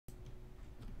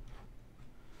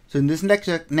So in this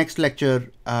next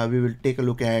lecture, we will take a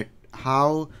look at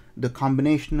how the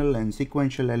combinational and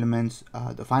sequential elements,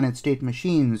 the finite state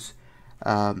machines,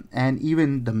 and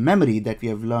even the memory that we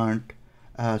have learned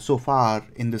so far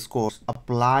in this course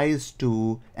applies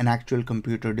to an actual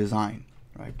computer design,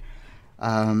 right?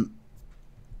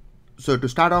 So to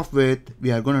start off with,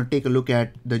 we are going to take a look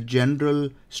at the general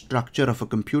structure of a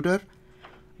computer.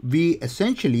 We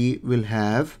essentially will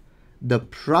have the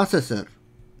processor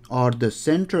or the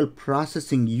central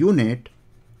processing unit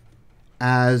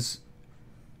as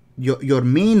your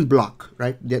main block,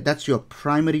 right? That's your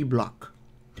primary block.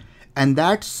 And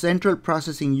that central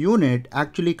processing unit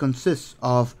actually consists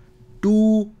of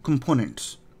two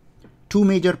components, two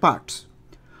major parts.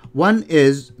 One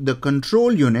is the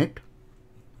control unit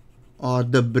or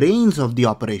the brains of the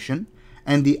operation,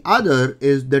 and the other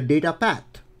is the data path.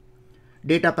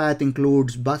 Data path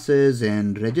includes buses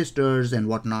and registers and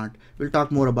whatnot. We'll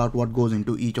talk more about what goes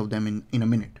into each of them in a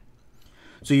minute.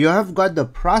 So you have got the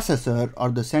processor or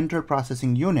the central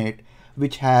processing unit,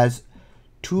 which has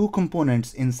two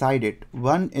components inside it.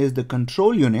 One is the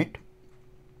control unit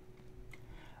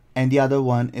and the other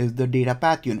one is the data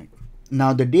path unit.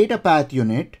 Now the data path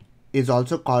unit is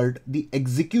also called the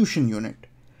execution unit.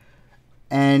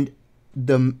 And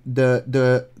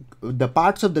the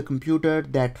parts of the computer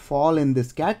that fall in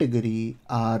this category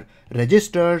are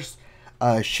registers,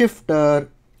 shifter,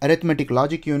 arithmetic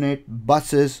logic unit,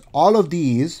 buses. All of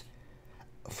these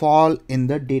fall in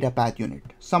the data path unit.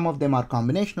 Some of them are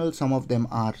combinational, some of them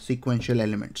are sequential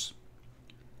elements.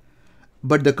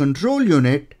 But the control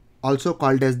unit, also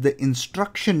called as the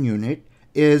instruction unit,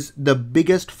 is the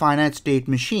biggest finite state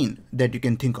machine that you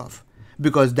can think of,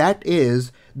 because that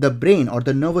is the brain or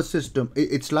the nervous system.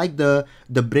 It's like the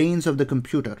brains of the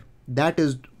computer.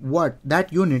 That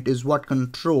unit is what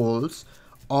controls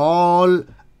all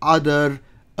other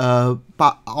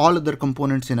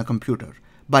components in a computer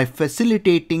by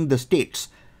facilitating the states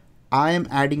I am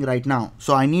adding right now.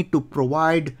 So I need to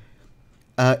provide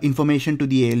information to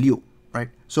the ALU, right?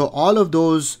 So all of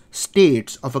those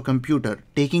states of a computer,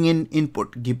 taking in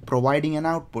input, providing an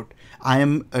output. I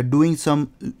am doing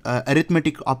some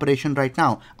arithmetic operation right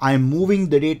now. I am moving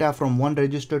the data from one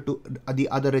register to the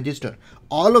other register.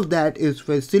 All of that is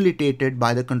facilitated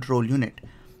by the control unit.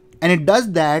 And it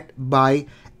does that by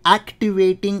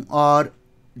activating or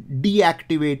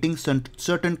deactivating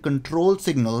certain control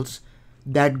signals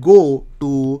that go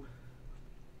to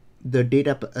the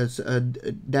data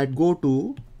that go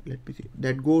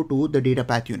to the data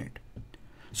path unit.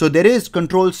 So there is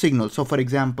control signal. So for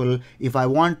example, if I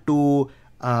want to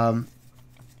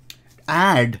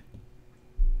add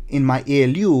in my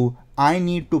ALU, I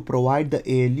need to provide the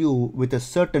ALU with a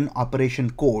certain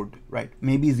operation code, right?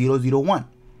 Maybe 001.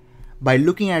 By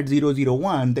looking at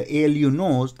 001, the ALU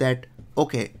knows that,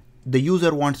 okay, the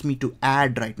user wants me to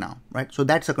add right now, right? So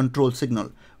that's a control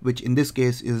signal, which in this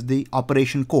case is the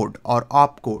operation code or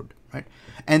op code, right?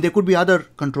 And there could be other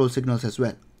control signals as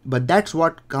well. But that's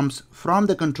what comes from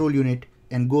the control unit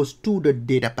and goes to the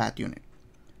data path unit.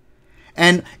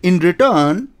 And in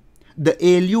return, the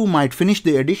ALU might finish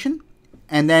the addition,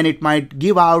 and then it might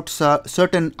give out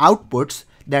certain outputs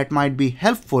that might be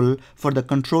helpful for the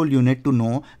control unit to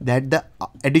know that the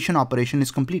addition operation is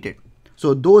completed.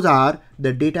 So those are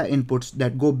the data inputs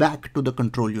that go back to the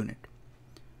control unit.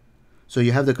 So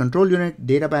you have the control unit,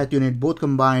 data path unit, both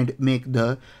combined make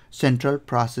the central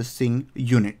processing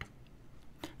unit.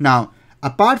 Now,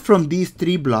 apart from these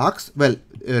three blocks, well,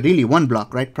 really one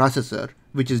block, right? Processor,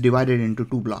 which is divided into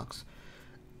two blocks.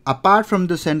 Apart from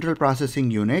the central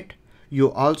processing unit,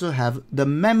 you also have the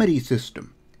memory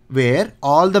system, where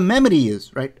all the memory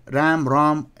is, right? RAM,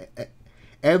 ROM,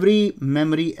 every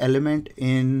memory element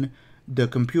in the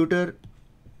computer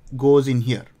goes in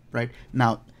here, right?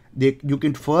 Now, you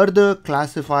can further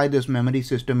classify this memory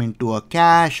system into a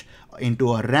cache,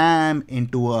 into a RAM,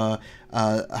 into a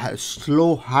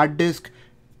slow hard disk.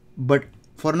 But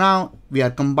for now, we are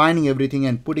combining everything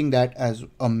and putting that as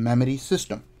a memory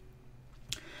system.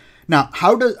 Now,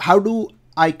 how do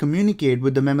I communicate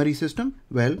with the memory system?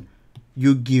 Well,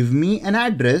 you give me an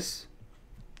address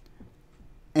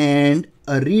and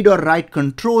a read or write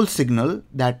control signal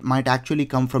that might actually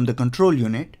come from the control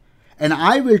unit, and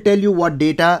I will tell you what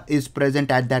data is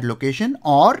present at that location,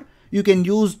 or you can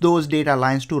use those data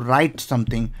lines to write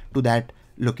something to that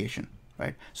location,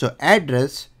 right? So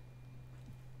address,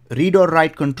 read or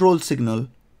write control signal,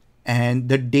 and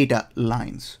the data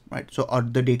lines, right? So, or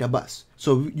the data bus.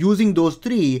 So using those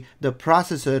three, the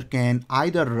processor can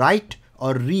either write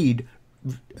or read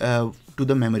to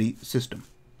the memory system.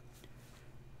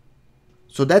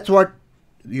 So that's what,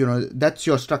 that's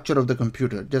your structure of the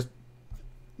computer. Just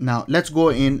Now let's go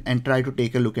in and try to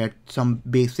take a look at some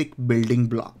basic building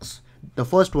blocks. The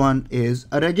first one is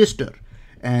a register,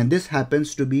 and this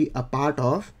happens to be a part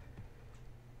of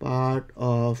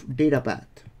data path.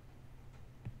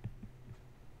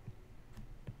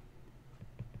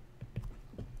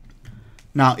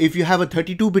 Now, if you have a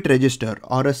 32-bit register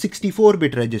or a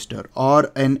 64-bit register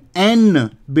or an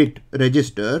n-bit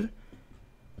register,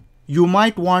 you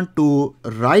might want to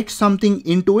write something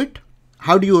into it.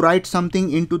 How do you write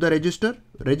something into the register?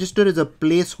 Register is a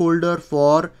placeholder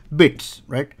for bits,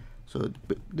 right? So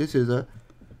this is a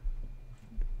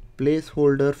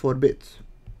placeholder for bits.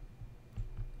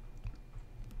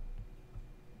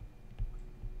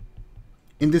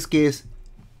 In this case,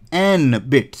 n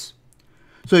bits.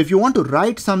 So if you want to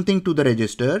write something to the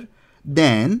register,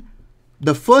 then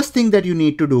the first thing that you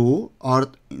need to do,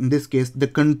 or in this case, the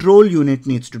control unit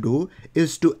needs to do,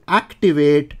 is to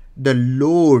activate the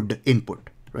load input,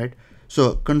 right?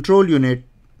 So control unit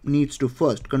needs to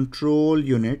first, control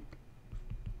unit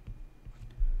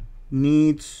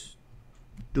needs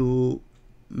to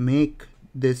make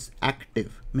this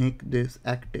active,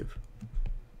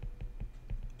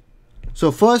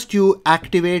 So first you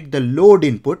activate the load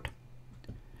input,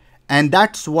 and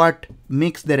that's what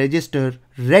makes the register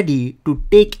ready to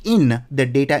take in the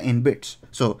data in bits.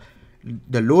 So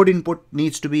the load input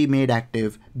needs to be made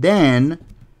active. Then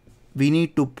we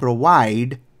need to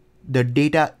provide the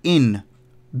data in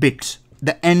bits,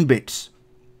 the n bits.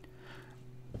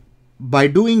 By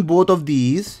doing both of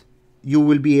these, you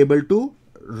will be able to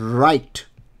write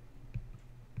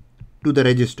to the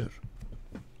register.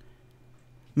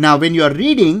 Now, when you are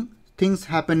reading, things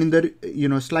happen in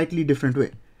the slightly different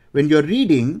way. When you're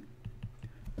reading,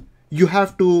 you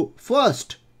have to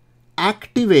first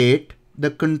activate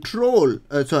the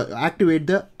activate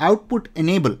the output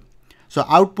enable. So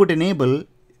output enable,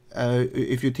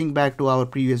 if you think back to our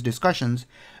previous discussions,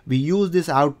 we use this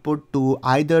output to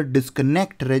either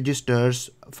disconnect registers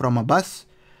from a bus,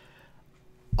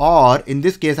 or in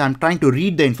this case, I'm trying to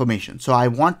read the information. So I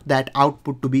want that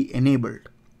output to be enabled.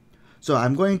 So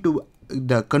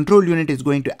the control unit is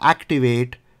going to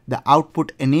activate the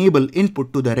output enable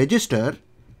input to the register,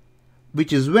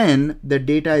 which is when the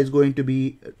data is going to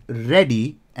be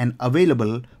ready and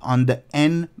available on the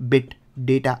n-bit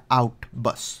data out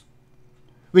bus,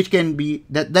 which can be,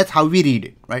 that's how we read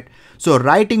it, right? So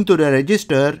writing to the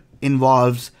register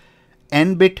involves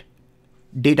n-bit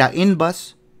data in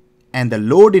bus and the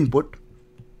load input.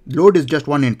 Load is just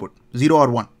one input, 0 or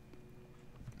 1.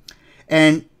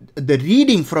 And the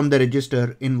reading from the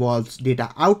register involves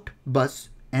data out bus,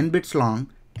 n bits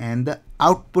long, and the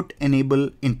output enable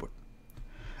input.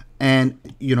 And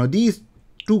these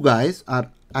two guys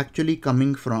are actually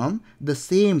coming from the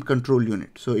same control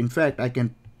unit. So in fact, I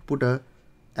can put a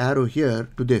arrow here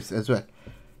to this as well.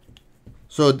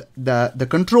 So the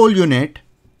control unit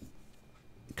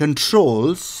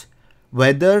controls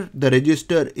whether the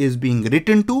register is being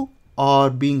written to or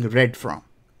being read from.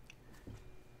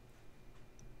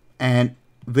 And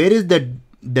where is the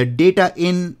data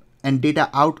in and data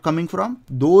out coming from?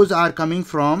 Those are coming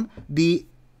from the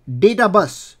data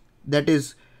bus, that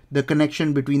is the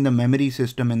connection between the memory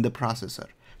system and the processor.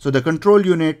 So the control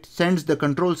unit sends the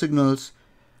control signals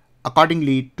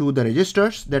accordingly to the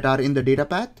registers that are in the data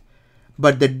path,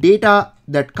 but the data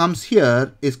that comes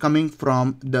here is coming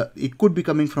from it could be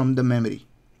coming from the memory.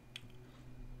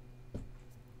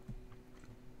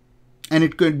 And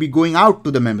it could be going out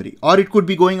to the memory, or it could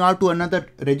be going out to another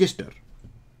register.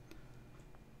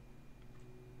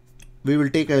 We will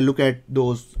take a look at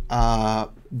those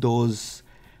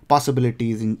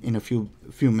possibilities in a few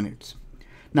minutes.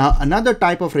 Now, another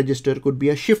type of register could be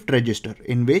a shift register,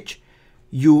 in which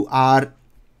you are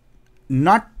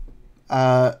not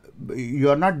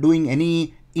doing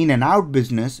any in and out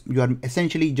business. You are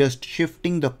essentially just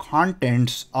shifting the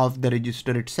contents of the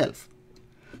register itself.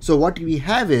 So what we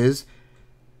have is,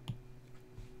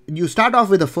 you start off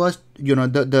with the first,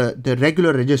 the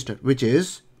regular register, which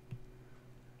is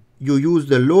you use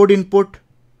the load input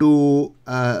to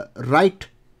write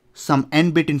some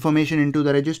n-bit information into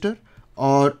the register,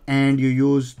 and you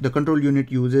use the control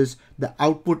unit uses the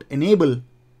output enable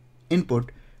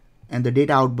input and the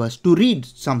data out bus to read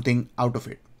something out of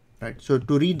it, right? So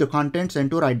to read the contents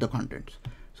and to write the contents.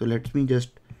 So let me just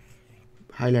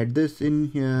highlight this in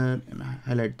here and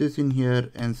highlight this in here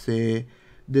and say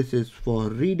this is for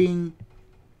reading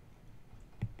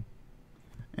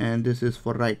and this is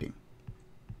for writing.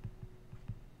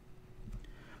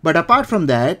 But apart from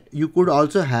that, you could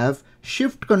also have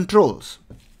shift controls.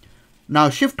 Now,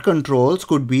 shift controls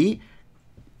could be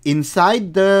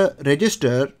inside the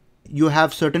register, you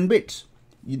have certain bits.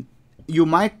 you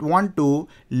might want to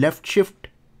left shift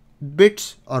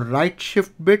bits or right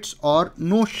shift bits or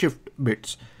no shift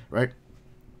bits, right?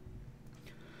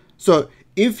 So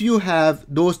if you have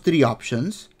those three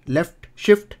options, left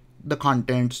shift the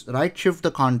contents, right shift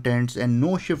the contents, and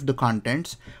no shift the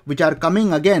contents, which are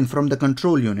coming again from the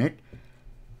control unit,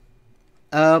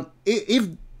 if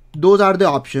those are the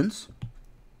options,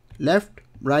 left,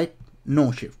 right,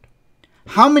 no shift,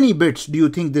 how many bits do you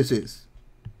think this is?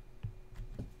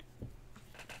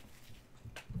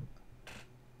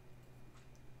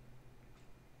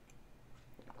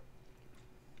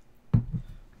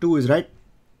 2 is right.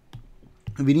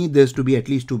 We need this to be at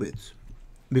least 2 bits,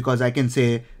 because I can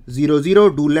say 0 0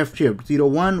 do left shift, 0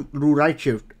 1 do right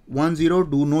shift, 1 0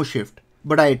 do no shift,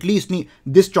 but I at least need,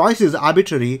 this choice is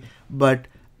arbitrary, but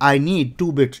I need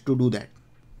 2 bits to do that,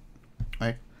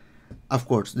 right? Of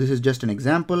course, this is just an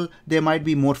example. There might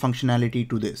be more functionality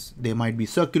to this. There might be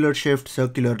circular shift,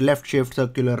 circular left shift,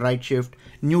 circular right shift,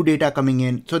 new data coming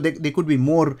in. So there could be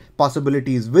more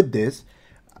possibilities with this.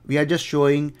 We are just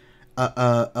showing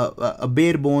a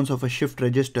bare bones of a shift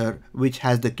register, which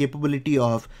has the capability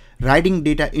of writing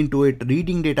data into it,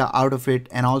 reading data out of it,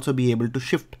 and also be able to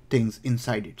shift things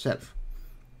inside itself.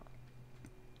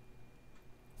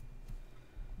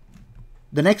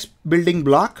 The next building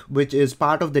block, which is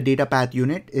part of the data path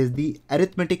unit, is the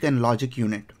arithmetic and logic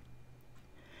unit.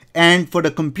 And for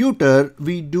the computer,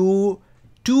 we do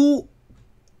two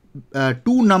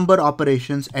number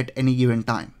operations at any given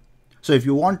time. So if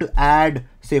you want to add,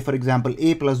 say for example,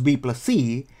 a plus b plus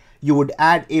c, you would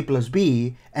add a plus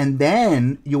b, and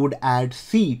then you would add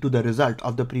c to the result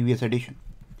of the previous addition.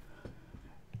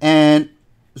 And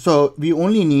so we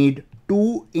only need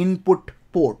 2 input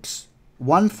ports,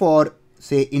 one for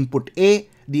say input A,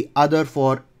 the other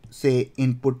for say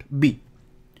input B.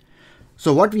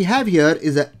 So what we have here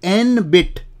is a n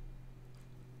bit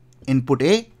input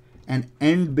A and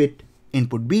n bit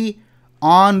input B,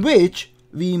 on which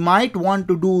we might want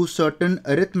to do certain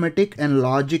arithmetic and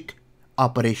logic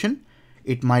operation.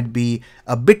 It might be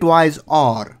a bitwise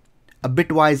OR, a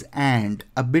bitwise AND,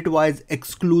 a bitwise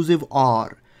exclusive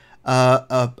OR,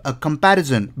 a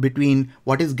comparison between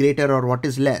what is greater or what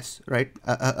is less, right?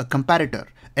 A comparator,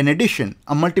 an addition,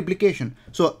 a multiplication.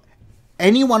 So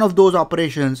any one of those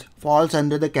operations falls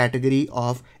under the category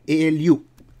of ALU.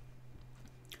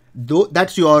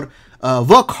 That's your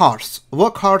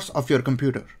workhorse of your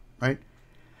computer, right?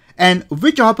 And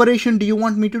which operation do you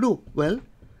want me to do? Well,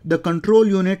 the control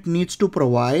unit needs to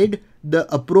provide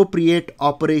the appropriate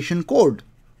operation code,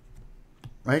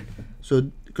 right?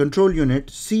 So control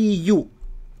unit CU,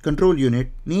 control unit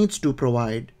needs to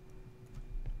provide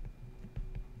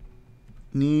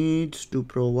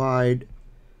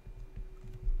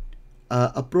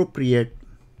appropriate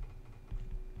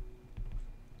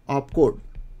opcode.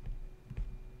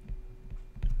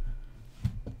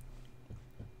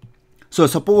 So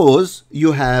suppose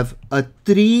you have a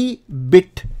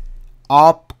 3-bit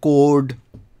opcode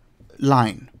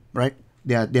line, right?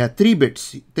 There are 3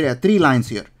 bits. There are 3 lines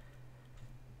here.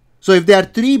 So if there are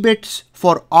 3 bits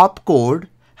for opcode,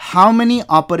 how many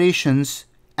operations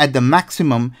at the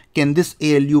maximum can this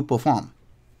ALU perform?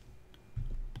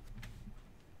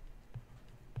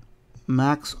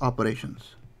 Max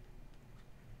operations.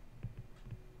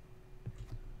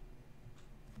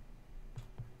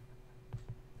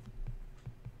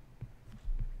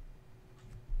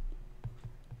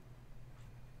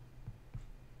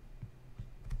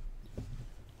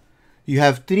 You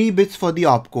have 3 bits for the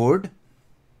opcode.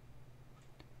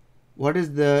 What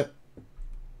is the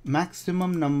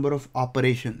maximum number of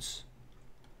operations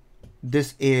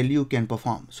this ALU can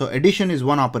perform? So addition is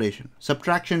one operation,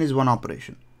 subtraction is one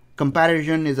operation,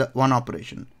 comparison is one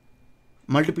operation,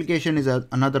 multiplication is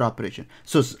another operation.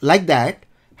 So like that,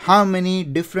 how many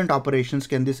different operations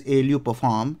can this ALU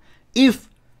perform if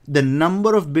the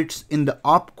number of bits in the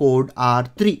opcode are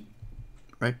 3,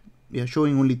 right? We are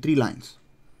showing only 3 lines.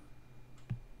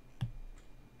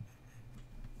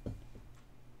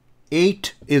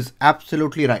 8 is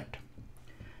absolutely right,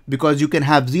 because you can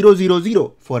have 0 0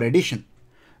 0 for addition,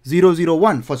 0 0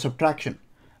 1 for subtraction,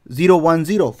 0 1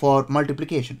 0 for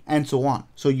multiplication, and so on.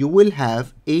 So you will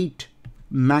have 8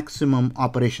 maximum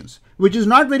operations, which is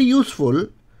not very useful,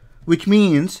 which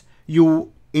means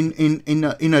you in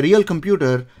a real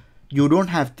computer, you don't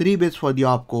have 3 bits for the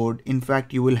opcode. In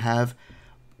fact, you will have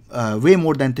way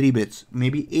more than 3 bits,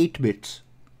 maybe 8 bits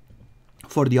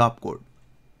for the opcode,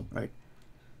 right?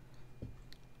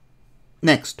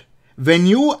 Next, when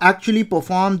you actually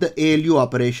perform the ALU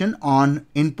operation on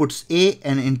inputs A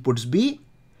and inputs B,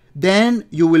 then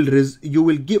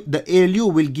the ALU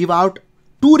will give out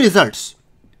 2 results.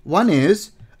 One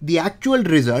is the actual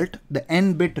result, the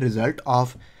n-bit result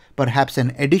of perhaps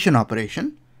an addition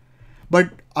operation. But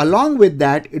along with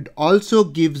that, it also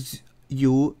gives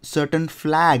you certain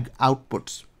flag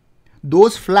outputs.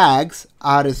 Those flags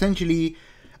are essentially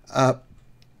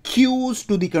cues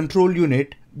to the control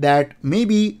unit that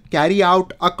maybe carry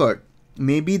out occurred.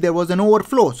 Maybe there was an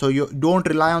overflow, so you don't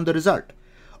rely on the result.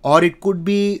 Or it could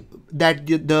be that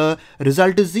the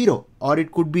result is 0, or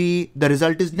it could be the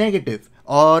result is negative,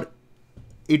 or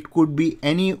it could be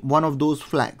any one of those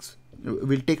flags.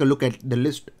 We'll take a look at the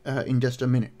list in just a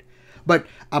minute. But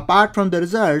apart from the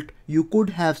result, you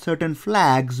could have certain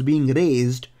flags being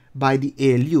raised by the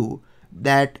ALU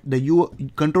that the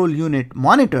control unit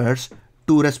monitors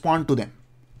to respond to them.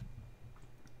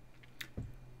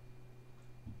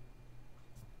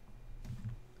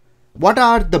 What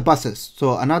are the buses?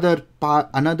 So another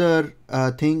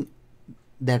thing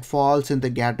that falls in the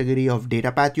category of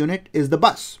data path unit is the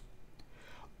bus.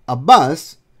 A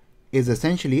bus is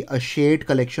essentially a shared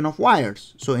collection of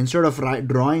wires. So instead of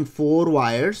drawing 4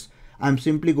 wires, I'm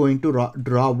simply going to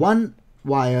draw 1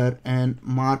 wire and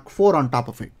mark 4 on top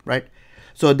of it, right?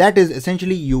 So that is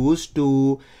essentially used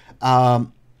to talk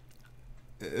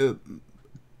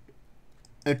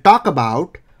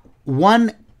about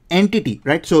one entity,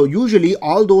 right? So usually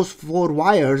all those 4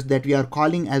 wires that we are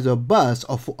calling as a bus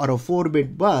or a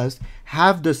 4-bit bus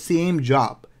have the same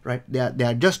job, right? They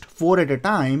are just 4 at a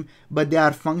time, but they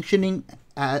are functioning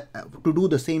to do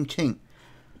the same thing.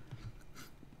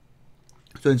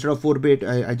 So instead of 4-bit,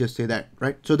 I just say that,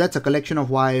 right? So that's a collection of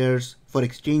wires for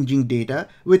exchanging data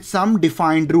with some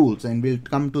defined rules, and we'll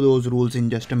come to those rules in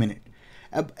just a minute.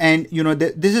 And you know,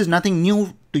 this is nothing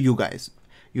new to you guys.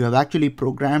 You have actually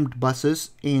programmed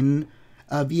buses in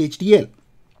VHDL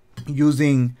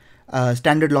using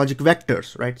standard logic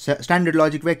vectors, right? Standard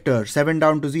logic vector 7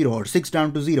 down to 0 or 6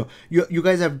 down to 0. You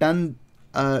guys have done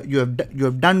you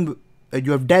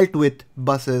have dealt with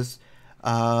buses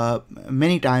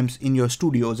many times in your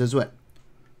studios as well.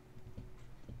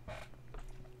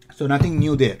 So nothing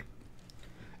new there.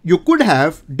 You could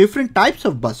have different types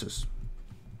of buses.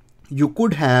 You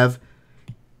could have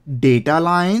data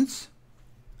lines.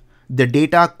 The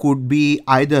data could be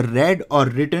either read or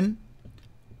written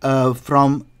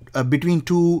from between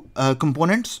 2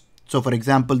 components. So for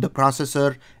example, the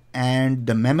processor and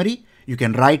the memory. You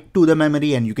can write to the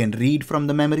memory and you can read from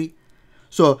the memory.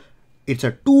 So it's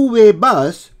a 2-way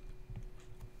bus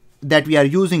that we are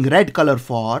using red color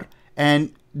for,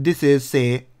 and this is,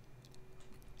 say,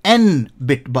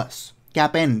 n-bit bus,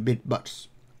 cap n-bit bus.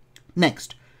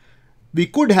 Next, we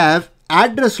could have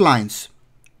address lines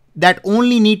that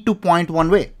only need to point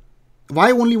one way.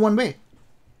 Why only one way?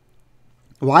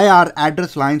 Why are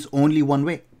address lines only one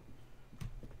way?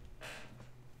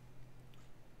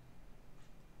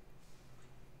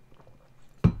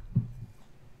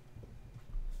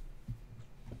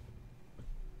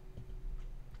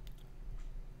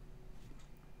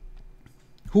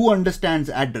 Who understands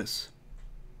address?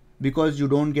 Because you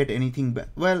don't get anything back.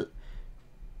 Well,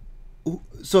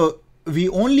 so we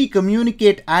only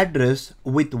communicate address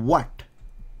with what?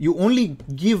 You only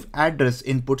give address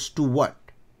inputs to what?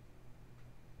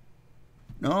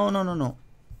 No.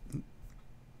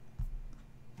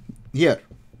 Here,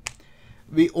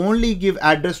 we only give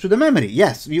address to the memory.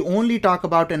 Yes, we only talk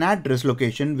about an address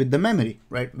location with the memory,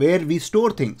 right? Where we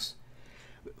store things.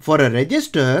 For a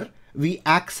register, we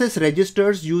access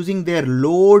registers using their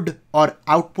load or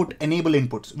output enable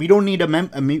inputs. We don't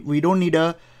need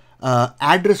a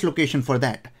address location for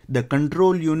that. The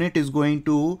control unit is going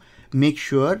to make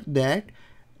sure that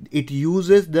it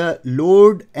uses the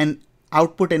load and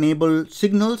output enable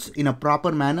signals in a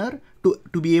proper manner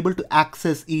to be able to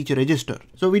access each register.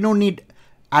 So we don't need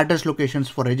address locations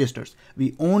for registers.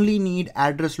 We only need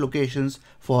address locations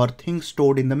for things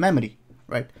stored in the memory,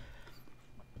 right?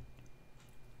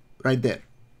 Right there.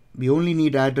 We only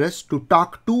need address to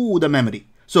talk to the memory.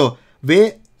 So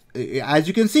as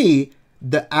you can see,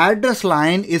 the address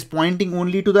line is pointing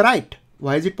only to the right.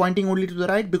 Why is it pointing only to the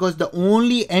right? Because the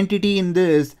only entity in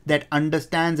this that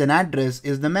understands an address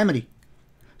is the memory.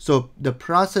 So the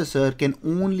processor can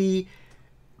only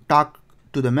talk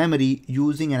to the memory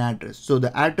using an address. So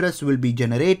the address will be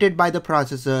generated by the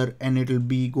processor and it will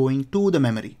be going to the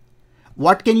memory.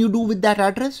 What can you do with that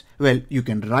address? Well, you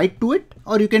can write to it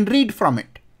or you can read from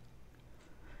it.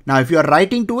 Now, if you are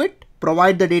writing to it,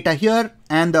 provide the data here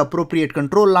and the appropriate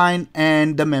control line,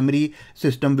 and the memory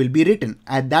system will be written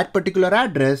at that particular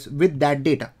address with that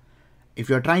data. If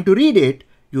you are trying to read it,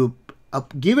 you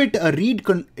give it a read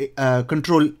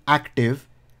control active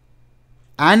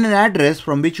and an address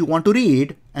from which you want to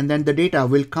read, and then the data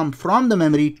will come from the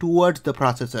memory towards the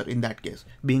processor, in that case,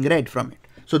 being read from it.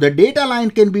 So the data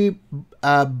line can be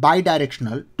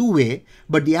bidirectional, two-way,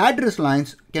 but the address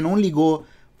lines can only go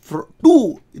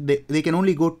they can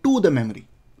only go to the memory.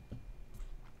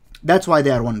 That's why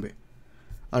they are one way.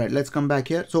 All right, let's come back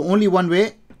here. So only one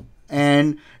way,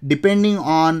 and depending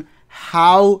on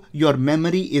how your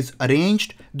memory is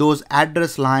arranged, those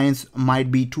address lines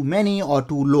might be too many or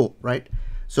too low, right?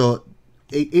 So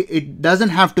it doesn't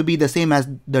have to be the same as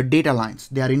the data lines.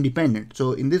 They are independent.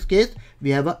 So in this case,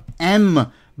 we have a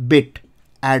m-bit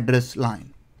address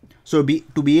line. So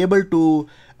to be able to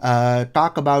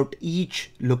talk about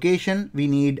each location, we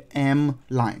need m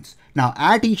lines. Now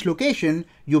at each location,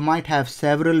 you might have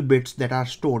several bits that are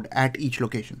stored at each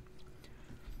location.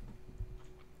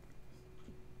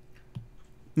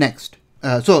 Next,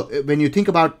 so when you think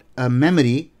about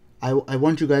memory, I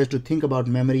want you guys to think about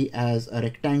memory as a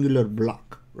rectangular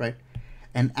block, right?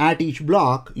 And at each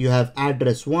block, you have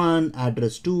address 1,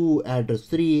 address 2, address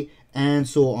 3, and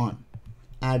so on,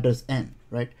 address n,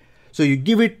 right? So you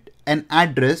give it an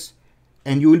address,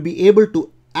 and you will be able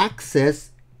to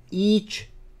access each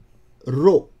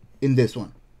row in this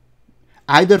one,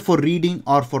 either for reading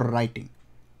or for writing.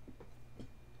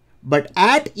 But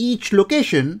at each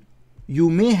location, you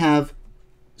may have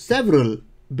several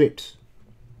bits.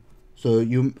 So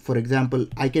for example,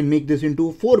 I can make this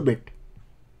into 4-bit,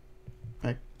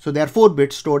 right? So there are 4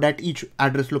 bits stored at each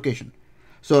address location.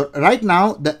 So right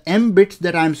now, the m bits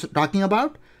that I'm talking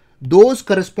about, those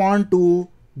correspond to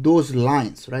those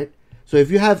lines, right? So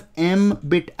if you have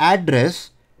m-bit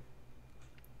address,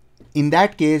 in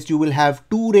that case, you will have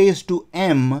 2 raised to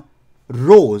m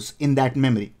rows in that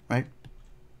memory, right?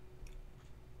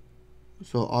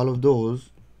 So all of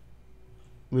those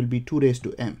will be 2 raised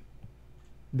to m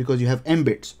because you have m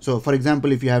bits. So for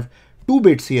example, if you have 2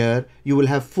 bits here, you will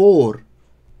have four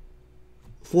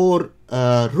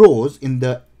rows in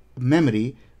the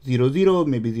memory, 0, 0,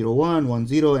 maybe 0, 1, 1,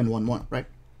 0, and 1, 1, right?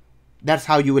 That's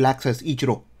how you will access each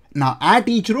row. Now at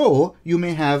each row, you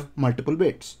may have multiple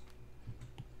bits.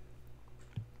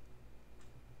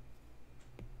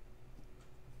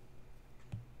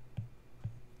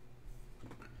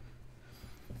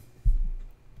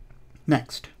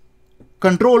 Next,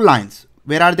 control lines.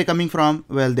 Where are they coming from?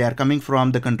 Well, they are coming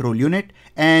from the control unit,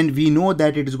 and we know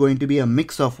that it is going to be a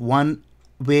mix of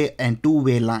one-way and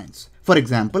two-way lines. For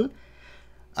example,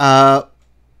 can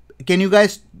you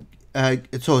guys?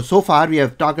 So far we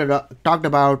have talked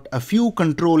about a few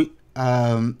control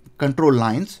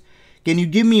lines. Can you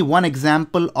give me one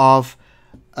example of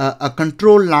a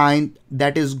control line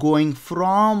that is going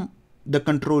from the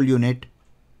control unit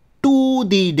to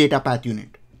the data path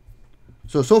unit?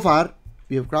 So far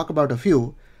we have talked about a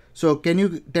few. So can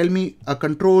you tell me a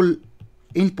control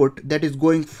input that is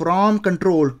going from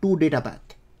control to data path?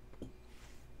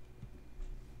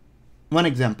 One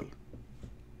example.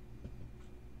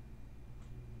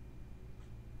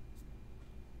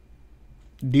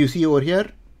 Do you see over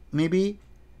here? Maybe.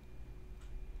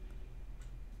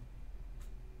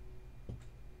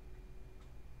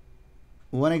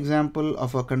 One example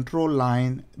of a control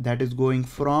line that is going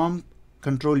from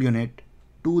control unit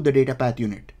to the data path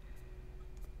unit.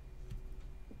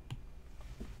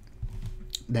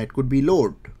 That could be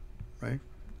load, right?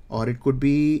 Or it could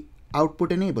be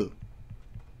output enable.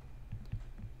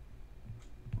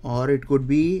 Or it could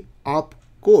be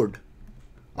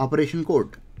operation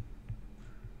code.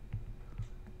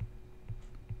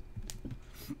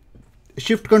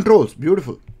 Shift controls,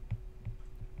 beautiful.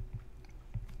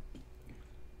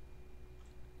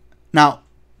 Now,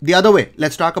 the other way,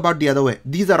 let's talk about the other way.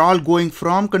 These are all going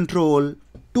from control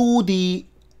to the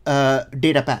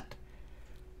data path.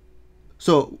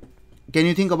 So can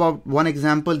you think about one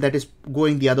example that is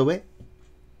going the other way?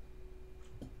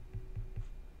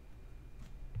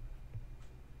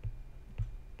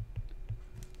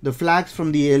 The flags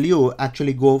from the ALU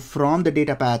actually go from the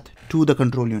data path to the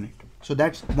control unit. So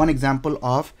that's one example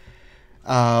of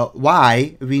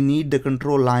why we need the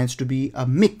control lines to be a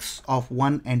mix of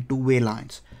one and two-way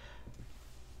lines.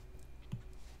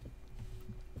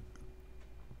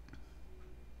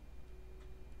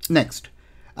 Next,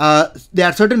 there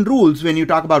are certain rules when you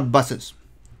talk about buses,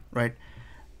 right?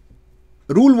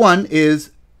 Rule 1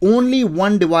 is only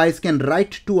one device can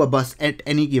write to a bus at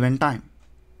any given time.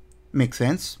 Makes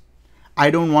sense.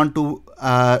 I don't want to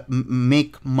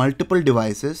make multiple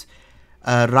devices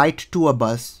write to a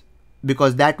bus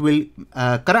because that will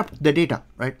corrupt the data,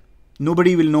 right?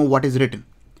 Nobody will know what is written.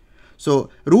 So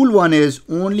rule 1 is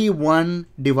only one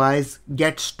device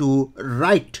gets to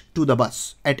write to the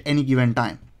bus at any given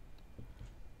time.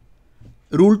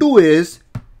 Rule 2 is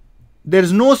There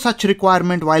is no such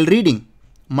requirement while reading.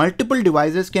 Multiple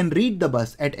devices can read the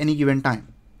bus at any given time.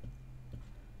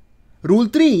 Rule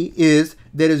 3 is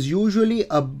there is usually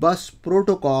a bus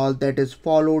protocol that is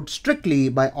followed strictly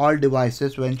by all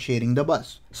devices when sharing the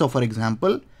bus. So for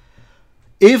example,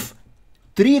 if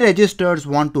 3 registers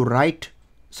want to write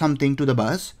something to the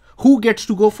bus, who gets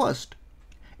to go first?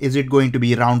 Is it going to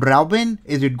be round robin?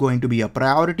 Is it going to be a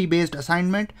priority based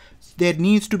assignment? There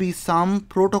needs to be some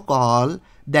protocol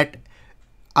that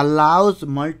allows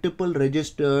multiple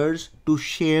registers to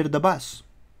share the bus.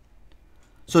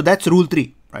 So that's rule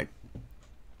 3, right?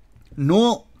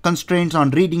 No constraints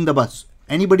on reading the bus.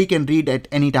 Anybody can read at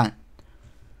any time.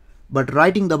 But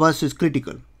writing the bus is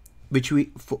critical,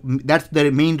 that's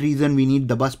the main reason we need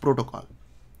the bus protocol.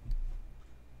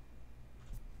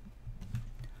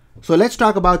 So let's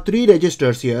talk about 3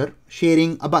 registers here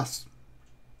sharing a bus.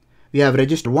 We have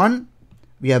register 1,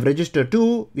 we have register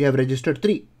 2, we have register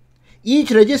 3.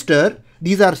 Each register,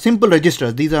 these are simple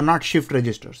registers, these are not shift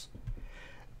registers.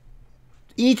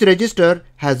 Each register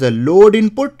has a load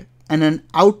input and an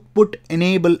output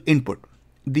enable input.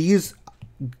 These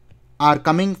are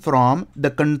coming from the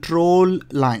control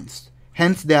lines,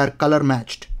 hence they are color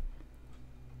matched.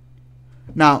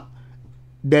 Now,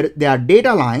 there are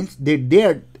data lines, they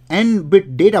are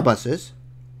n-bit data buses.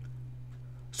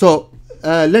 So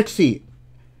let's see.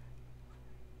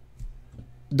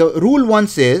 The rule 1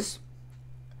 says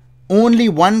only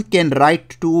one device can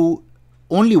write to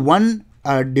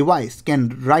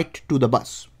the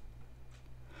bus.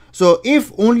 So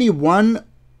if only one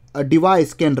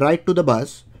device can write to the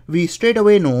bus, we straight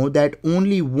away know that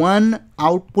only one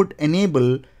output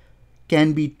enable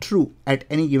can be true at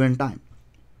any given time.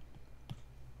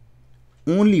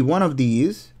 Only one of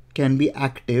these can be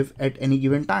active at any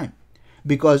given time,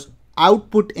 because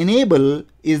output enable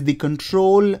is the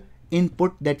control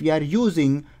input that we are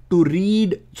using to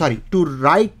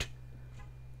write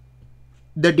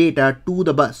the data to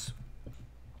the bus.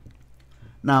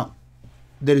 Now,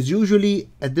 at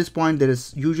this point, there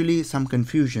is usually some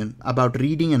confusion about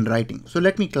reading and writing. So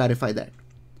let me clarify that.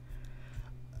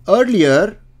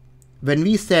 Earlier, when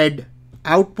we said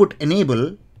output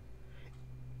enable,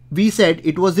 we said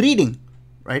it was reading,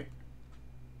 right?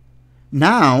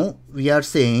 Now we are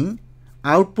saying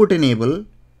output enable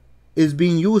is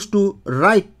being used to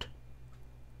write.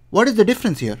 What is the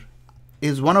difference here?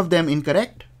 Is one of them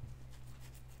incorrect?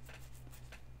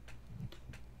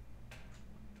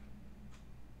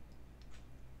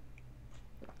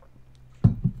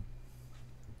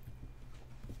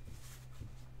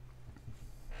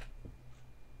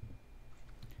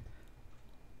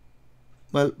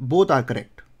 Well, both are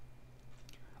correct.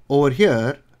 Over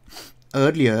here,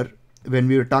 earlier, when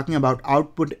we were talking about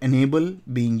output enable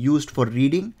being used for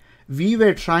reading, we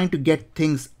were trying to get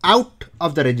things out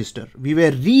of the register. We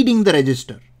were reading the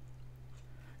register.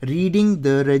 Reading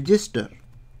the register.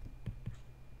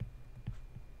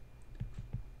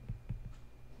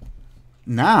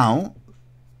 Now,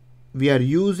 we are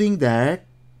using that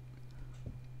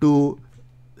to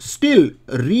still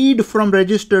read from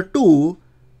register 2,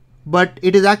 but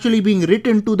it is actually being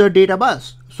written to the data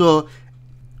bus. So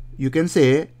you can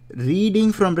say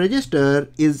reading from register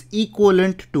is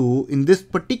equivalent to, in this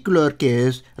particular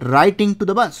case, writing to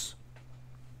the bus.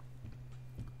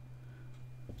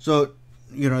 So,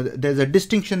 there's a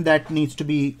distinction that needs to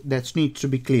be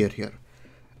clear here.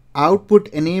 Output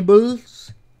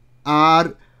enables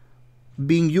are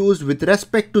being used with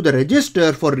respect to the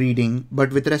register for reading,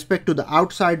 but with respect to the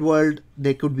outside world,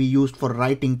 they could be used for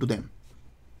writing to them.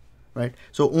 Right?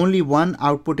 So only one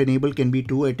output enable can be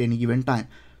true at any given time.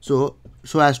 So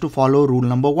as to follow rule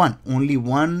number 1, only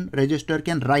one register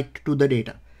can write to the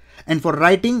data. And for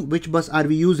writing, which bus are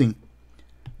we using?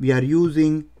 We are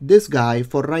using this guy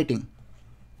for writing.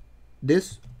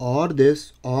 This or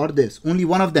this or this. Only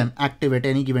one of them active at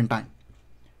any given time.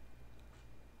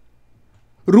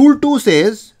 Rule 2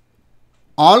 says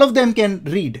all of them can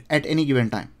read at any given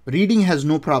time. Reading has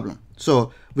no problem.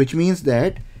 So which means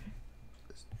that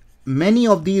many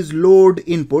of these load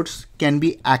inputs can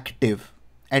be active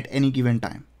at any given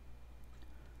time.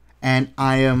 And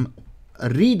I am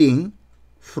reading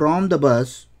from the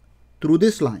bus through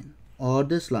this line or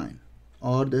this line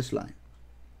or this line.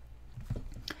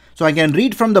 So I can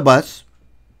read from the bus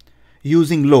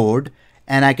using load,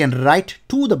 and I can write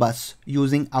to the bus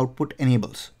using output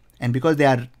enables. And because there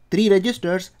are 3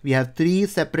 registers, we have 3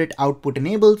 separate output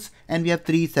enables and we have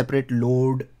 3 separate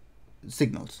load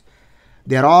signals.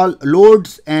 They are all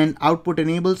loads, and output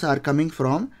enables are coming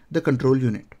from the control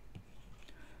unit.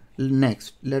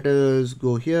 Next, let us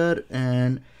go here.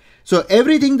 And so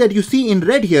everything that you see in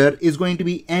red here is going to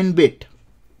be n-bit.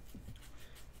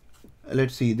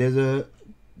 let's see, there's a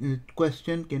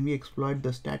question, can we exploit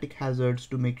the static hazards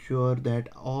to make sure that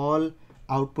all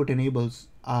output enables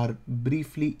are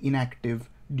briefly inactive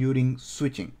during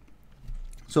switching?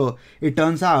 So it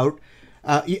turns out,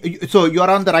 so you're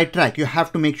on the right track. You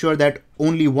have to make sure that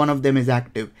only one of them is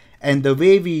active. And the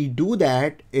way we do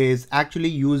that is actually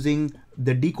using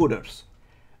the decoders.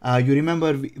 You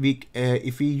remember,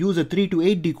 if we use a 3 to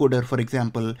 8 decoder, for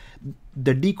example,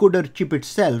 the decoder chip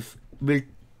itself will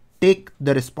take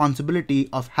the responsibility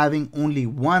of having only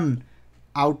one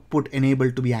output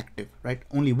enabled to be active, right?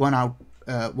 Only one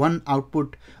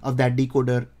output of that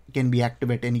decoder can be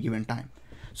active at any given time.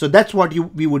 So that's what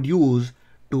we would use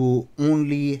to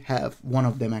only have one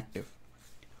of them active,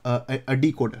 a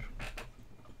decoder.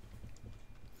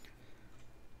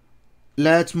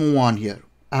 Let's move on here.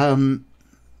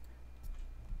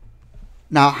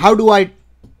 Now, how do I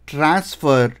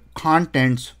transfer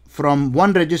contents from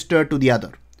one register to the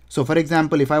other? So for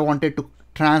example, if I wanted to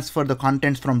transfer the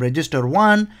contents from register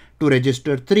 1 to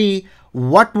register 3,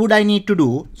 what would I need to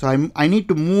do? So I need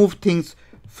to move things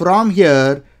from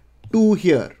here to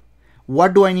here.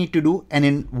 What do I need to do, and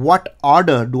in what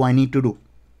order do I need to do?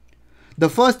 The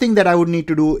first thing that I would need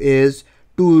to do is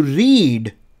to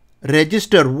read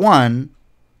register 1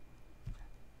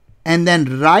 and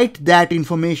then write that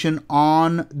information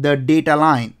on the data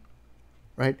line,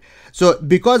 right? So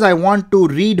because I want to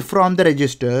read from the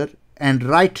register and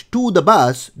write to the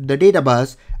bus, the data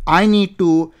bus, I need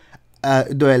to,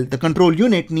 the control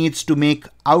unit needs to make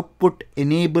output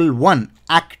enable 1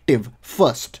 active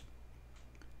first,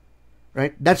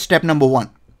 right? That's step number 1.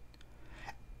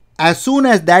 As soon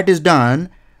as that is done,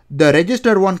 the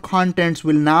register 1 contents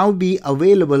will now be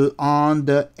available on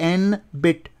the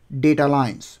n-bit data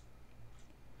lines.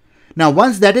 Now,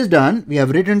 once that is done, we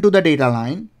have written to the data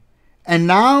line, and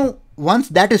now once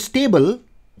that is stable,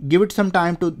 give it some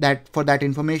time for that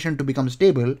information to become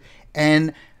stable,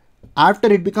 and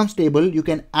after it becomes stable, you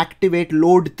can activate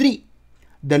load 3,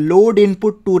 the load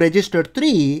input to register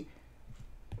 3,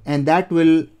 and that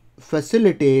will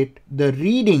facilitate the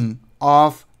reading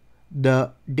of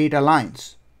the data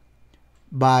lines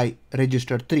by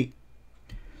register 3.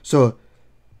 So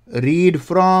read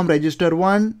from register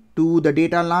 1 to the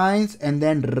data lines and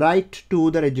then write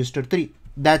to the register 3.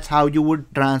 That's how you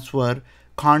would transfer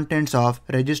contents of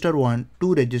register 1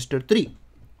 to register 3.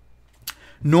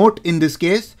 Note, in this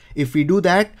case, if we do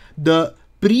that, the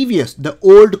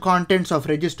old contents of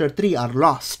register 3 are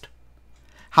lost.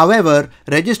 However,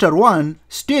 register 1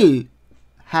 still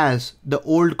has the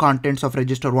old contents of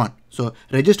register 1. So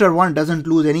register 1 doesn't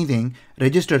lose anything.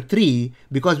 Register 3,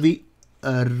 because we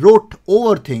wrote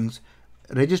over things,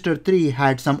 register 3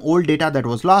 had some old data that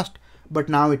was lost, but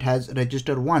now it has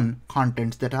register 1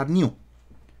 contents that are new.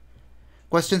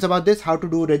 Questions about this? How to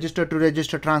do register to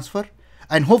register transfer?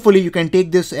 And hopefully you can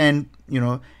take this and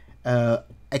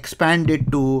expand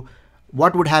it to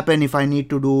what would happen if I need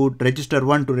to do register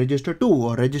 1 to register 2,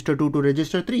 or register 2 to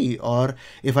register 3, or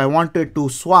if I wanted to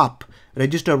swap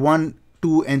register 1,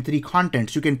 2, and 3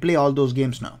 contents. You can play all those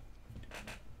games now.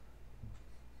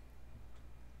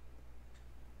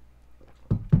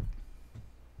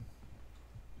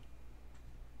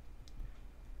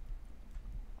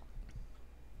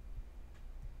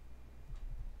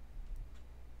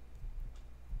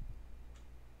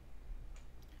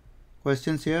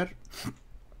 Questions here?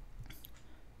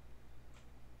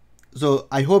 So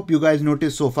I hope you guys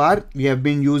noticed so far, we have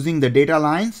been using the data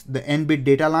lines, the n-bit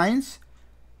data lines,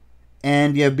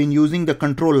 and we have been using the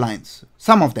control lines.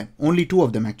 Some of them, only 2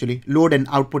 of them actually, load and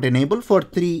output enable for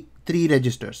three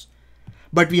registers.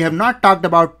 But we have not talked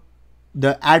about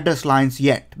the address lines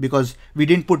yet because we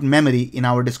didn't put memory in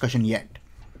our discussion yet.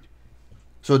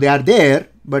 So they are there,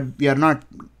 but we are not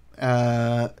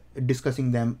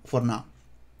discussing them for now.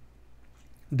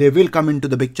 They will come into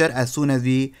the picture as soon as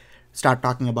we start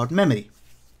talking about memory.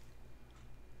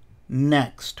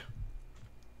 Next.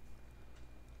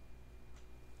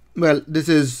 Well, this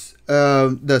is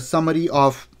the summary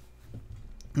of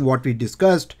what we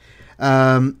discussed.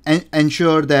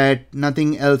 Ensure that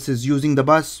nothing else is using the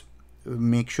bus.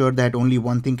 Make sure that only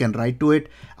one thing can write to it.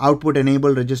 Output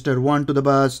enable register 1 to the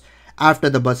bus. After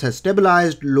the bus has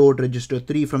stabilized, load register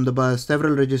 3 from the bus.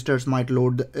 Several registers might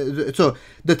load. So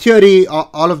the theory,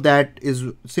 all of that is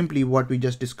simply what we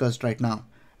just discussed right now,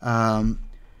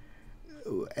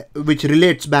 which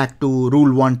relates back to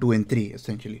rule 1, 2, and 3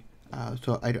 essentially.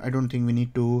 So I don't think we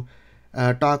need to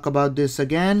talk about this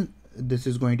again. This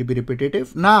is going to be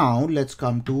repetitive. Now let's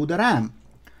come to the RAM.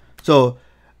 So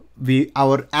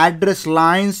our address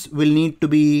lines will need to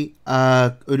be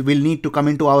will need to come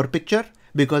into our picture.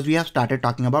 because we have started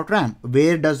talking about RAM.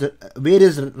 Where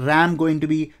is RAM going to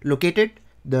be located?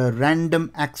 The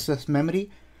random access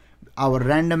memory. Our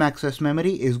random access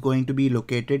memory is going to be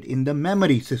located in the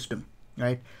memory system,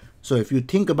 right? So if you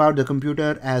think about the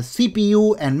computer as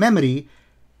CPU and memory,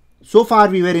 so far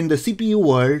we were in the CPU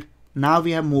world. Now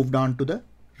we have moved on to the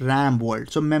RAM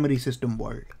world, so memory system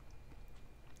world.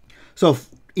 So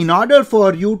in order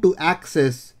for you to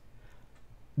access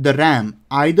the RAM,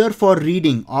 either for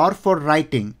reading or for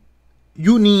writing,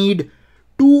 you need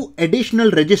two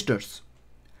additional registers: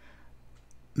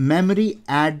 memory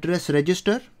address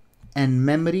register and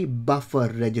memory buffer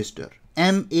register,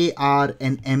 MAR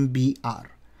and MBR.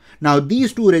 Now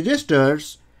these two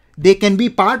registers, they can be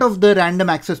part of the random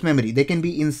access memory. They can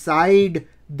be inside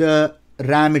the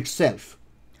RAM itself.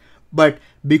 But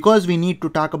because we need to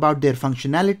talk about their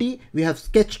functionality, we have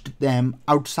sketched them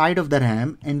outside of the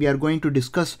RAM, and we are going to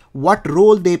discuss what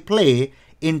role they play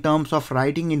in terms of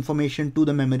writing information to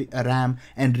the memory RAM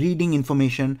and reading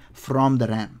information from the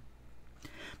RAM.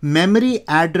 Memory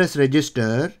address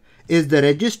register is the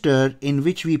register in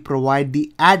which we provide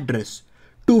the address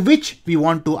to which we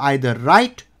want to either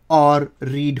write or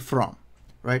read from,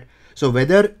 right? So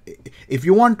whether if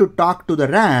you want to talk to the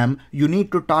RAM, you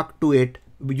need to talk to it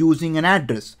using an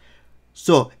address.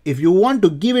 So if you want to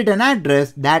give it an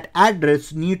address, that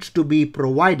address needs to be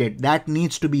provided, that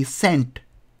needs to be sent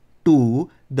to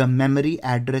the memory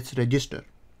address register.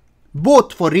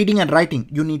 Both for reading and writing,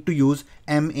 you need to use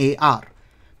MAR,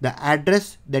 the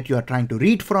address that you are trying to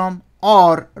read from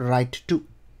or write to.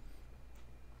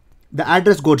 The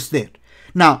address goes there.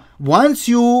 Now, once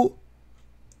you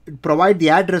provide the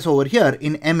address over here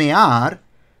in MAR,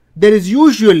 there is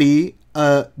usually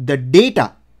the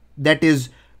data that is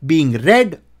being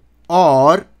read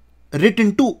or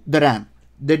written to the RAM.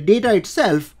 The data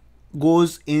itself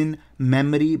goes in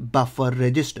memory buffer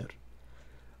register.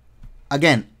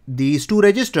 Again, these two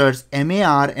registers,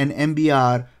 MAR and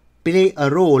MBR, play a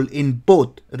role in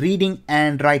both reading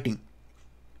and writing.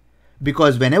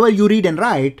 Because whenever you read and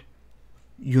write,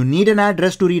 you need an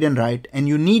address to read and write, and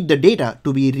you need the data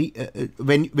to be,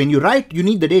 when you write, you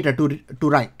need the data to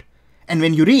write. And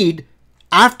when you read,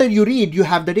 after you read, you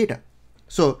have the data.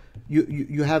 So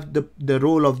you have the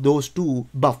role of those two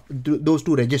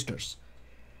registers.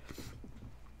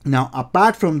 Now,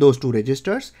 apart from those two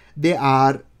registers, there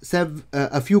are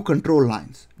a few control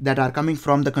lines that are coming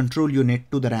from the control unit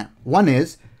to the RAM. One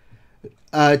is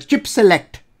chip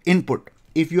select input.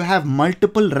 If you have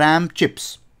multiple RAM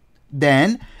chips,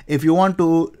 then if you want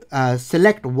to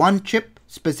select one chip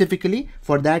specifically,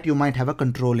 for that you might have a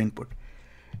control input.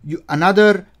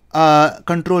 Another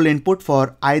control input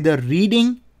for either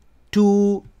reading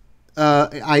from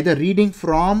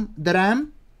the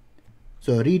RAM.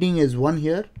 So reading is 1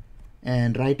 here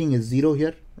and writing is 0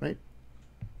 here, right?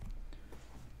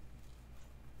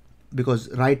 Because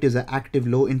write is an active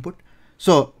low input.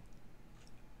 So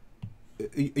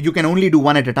you can only do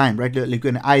one at a time, right? You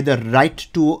can either write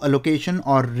to a location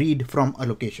or read from a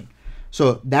location.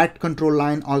 So that control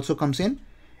line also comes in.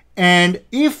 And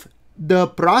if the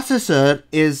processor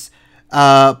is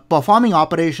performing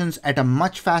operations at a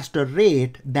much faster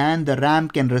rate than the RAM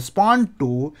can respond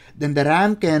to, then the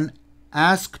RAM can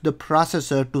ask the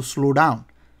processor to slow down.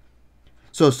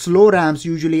 So slow RAMs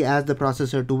usually ask the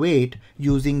processor to wait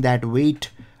using that wait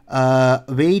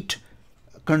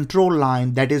control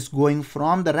line that is going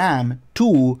from the RAM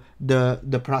to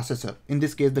the processor, in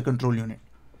this case the control unit.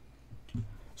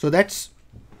 So that's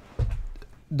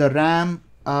the RAM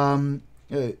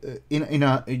in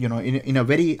a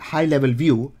very high level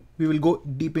view. We will go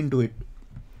deep into it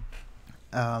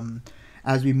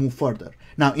as we move further.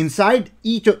 Now inside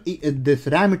each of this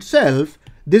RAM itself,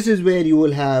 this is where you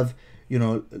will have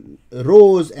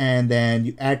rows, and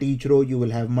then at each row you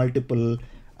will have multiple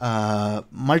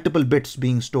bits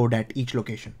being stored at each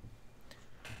location.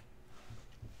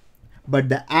 But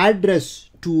the address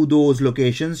to those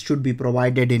locations should be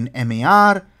provided in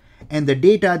MAR, and the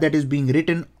data that is being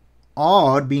written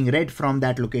or being read from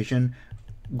that location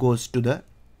goes to the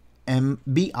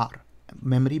MBR,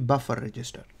 memory buffer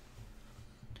register.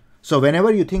 So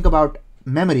whenever you think about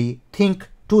memory, think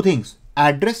two things: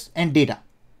 address and data.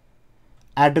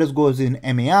 Address goes in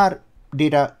MAR,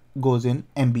 data goes in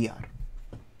MBR.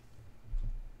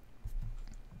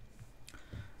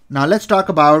 Now let's talk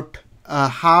about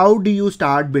how do you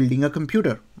start building a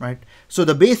computer, right? So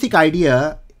the basic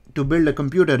idea to build a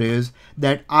computer is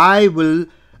that I will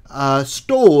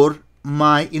store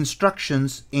my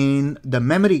instructions in the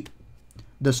memory,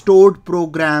 the stored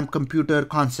program computer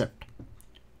concept.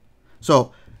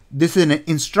 So this is an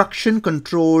instruction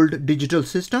controlled digital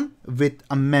system with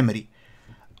a memory.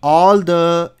 all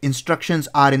the instructions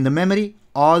are in the memory,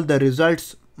 all the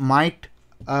results might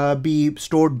be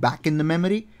stored back in the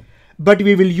memory, but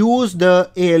we will use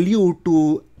the ALU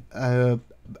to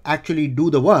actually do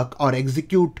the work or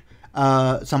execute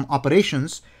some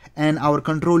operations, and our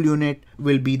control unit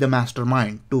will be the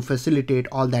mastermind to facilitate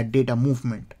all that data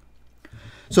movement.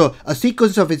 So a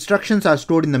sequence of instructions are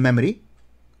stored in the memory,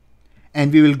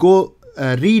 and we will go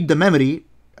read the memory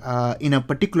in a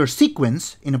particular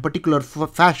sequence, in a particular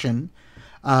fashion,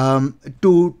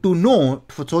 to know,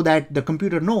 so that the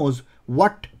computer knows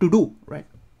what to do, right?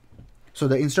 So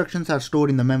the instructions are stored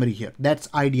in the memory here. That's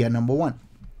idea number one.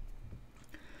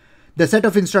 The set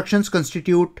of instructions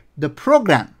constitute the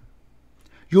program.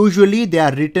 Usually they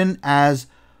are written as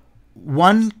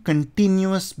one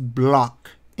continuous block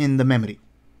in the memory.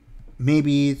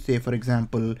 Maybe, say for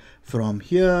example, from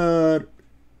here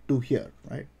to here,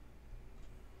 right?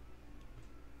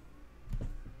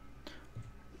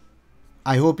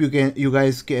 I hope you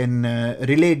guys can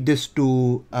relate this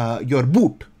to your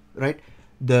boot, right?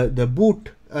 The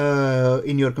boot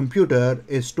in your computer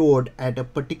is stored at a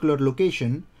particular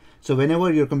location. So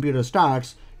whenever your computer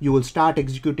starts, you will start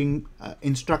executing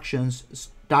instructions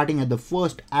starting at the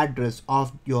first address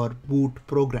of your boot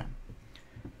program.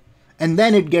 And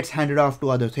then it gets handed off to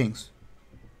other things.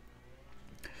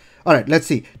 All right, let's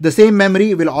see. The same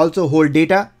memory will also hold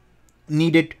data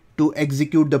needed to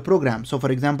execute the program. So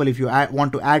for example, if you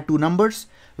want to add two numbers,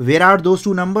 where are those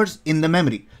two numbers? In the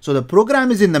memory. So the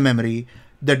program is in the memory,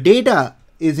 the data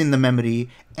is in the memory,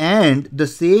 and the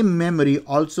same memory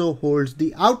also holds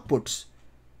the outputs.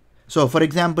 So for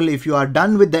example, if you are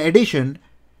done with the addition,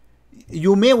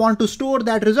 you may want to store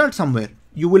that result somewhere.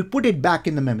 You will put it back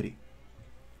in the memory.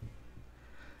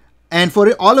 And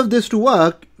for all of this to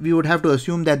work, we would have to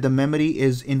assume that the memory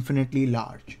is infinitely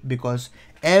large, because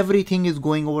everything is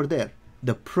going over there.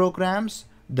 The programs,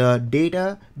 the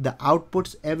data, the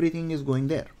outputs, everything is going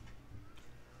there.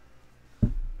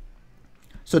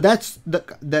 So that's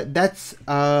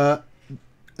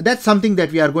something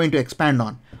that we are going to expand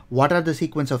on. What are the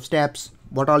sequence of steps?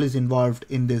 What all is involved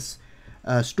in this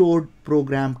stored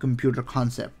program computer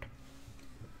concept?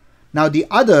 Now the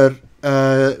other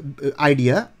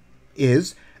idea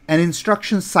is an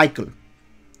instruction cycle.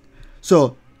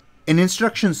 So an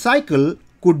instruction cycle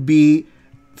could be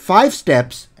 5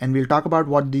 steps, and we'll talk about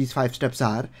what these 5 steps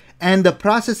are, and the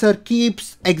processor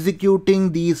keeps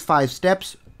executing these 5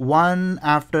 steps one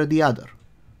after the other.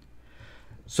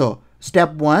 So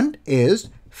step 1 is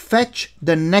fetch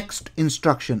the next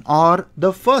instruction or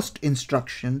the first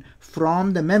instruction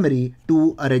from the memory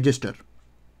to a register.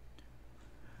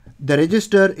 The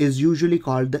register is usually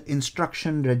called the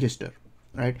instruction register,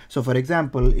 right? So for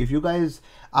example, if you guys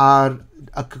are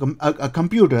a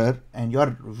computer and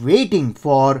you're waiting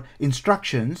for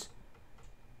instructions,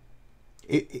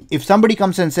 if somebody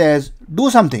comes and says, do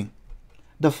something,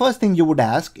 the first thing you would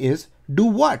ask is, do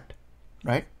what,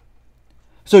 right?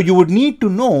 So you would need to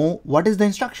know what is the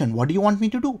instruction. What do you want me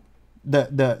to do?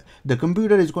 The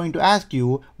computer is going to ask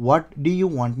you, what do you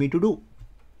want me to do?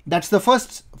 That's the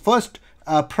first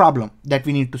problem that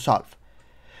we need to solve.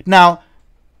 Now,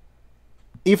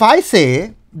 if I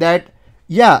say that,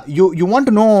 yeah, you want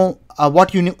to know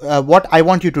what I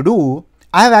want you to do,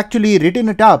 I have actually written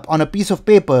it up on a piece of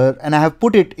paper and I have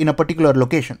put it in a particular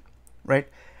location, right?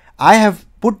 I have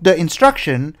put the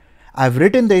instruction, I've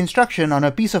written the instruction on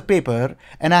a piece of paper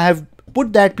and I have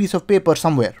put that piece of paper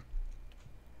somewhere.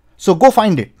 So go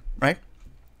find it, right?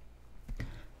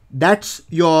 That's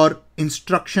your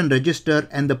instruction register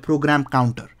and the program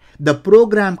counter. The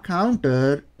program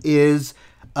counter is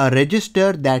a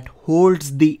register that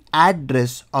holds the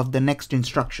address of the next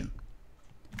instruction.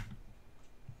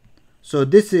 So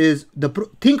this is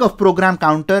think of program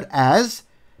counter as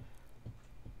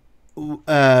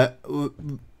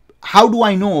how do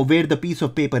I know where the piece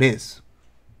of paper is?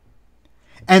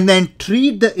 And then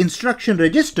treat the instruction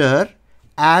register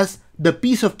as the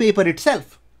piece of paper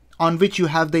itself on which you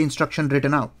have the instruction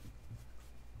written out,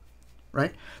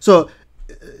 right? So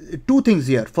two things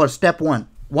here for step 1.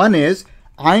 One is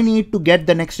I need to get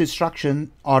the next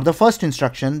instruction or the first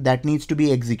instruction that needs to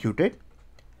be executed.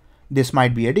 This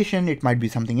might be addition, it might be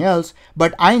something else,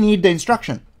 but I need the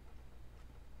instruction.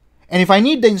 And if I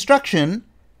need the instruction,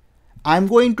 I'm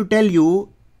going to tell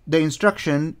you the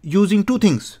instruction using two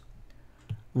things.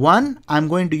 One, I'm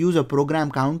going to use a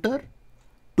program counter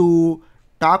to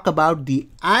talk about the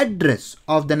address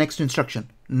of the next instruction,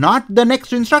 not the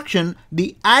next instruction,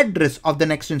 the address of the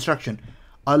next instruction.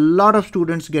 A lot of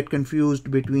students get confused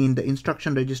between the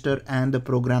instruction register and the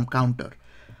program counter.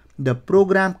 The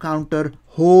program counter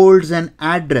holds an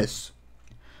address.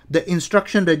 The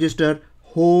instruction register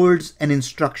holds an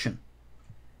instruction.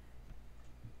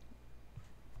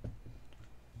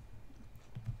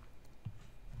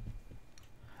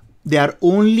 They are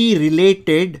only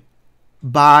related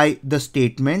by the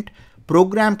statement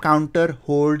program counter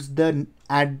holds the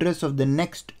address of the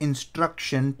next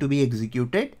instruction to be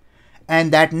executed,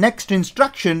 and that next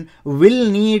instruction will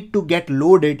need to get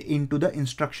loaded into the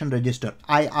instruction register,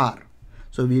 IR.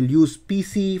 So we'll use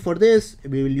PC for this,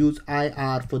 we will use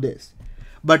IR for this.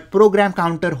 But program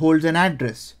counter holds an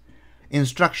address.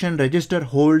 Instruction register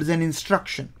holds an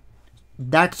instruction.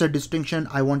 That's a distinction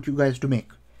I want you guys to make.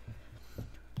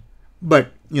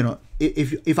 But you know,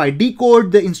 if I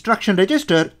decode the instruction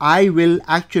register, I will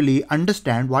actually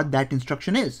understand what that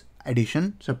instruction is.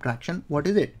 Addition, subtraction, what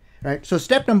is it, right? So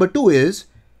step number 2 is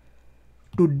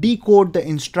to decode the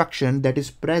instruction that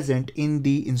is present in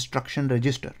the instruction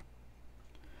register.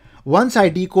 Once I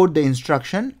decode the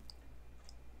instruction,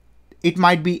 it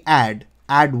might be add.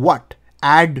 Add what?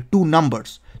 Add 2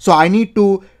 numbers. So I need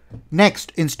to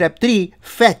next in step 3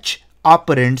 fetch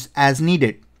operands as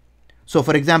needed. So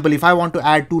for example, if I want to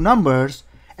add 2 numbers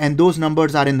and those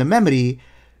numbers are in the memory,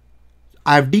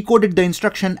 I've decoded the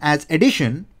instruction as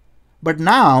addition, but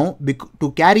now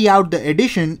to carry out the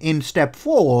addition in step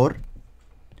 4,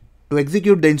 to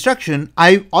execute the instruction,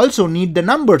 I also need the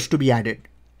numbers to be added.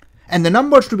 And the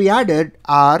numbers to be added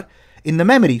are in the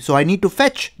memory, so I need to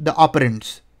fetch the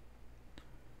operands.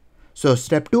 So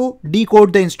step 2,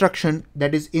 decode the instruction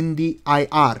that is in the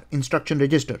IR, instruction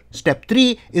register. Step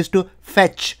 3 is to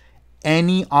fetch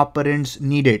any operands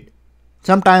needed.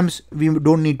 Sometimes we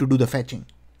don't need to do the fetching.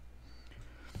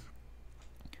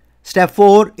 Step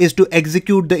 4 is to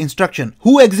execute the instruction.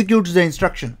 Who executes the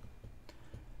instruction?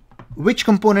 Which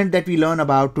component that we learn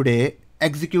about today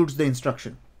executes the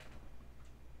instruction?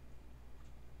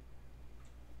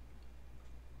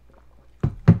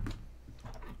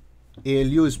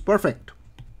 ALU is perfect.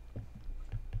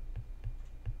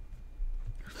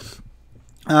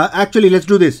 Actually, let's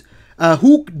do this.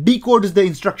 Who decodes the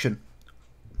instruction?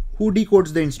 Who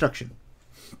decodes the instruction?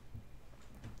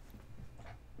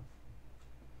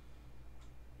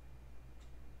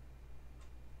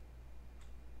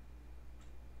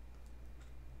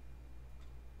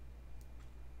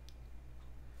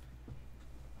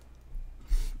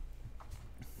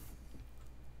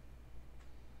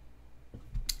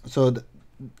 So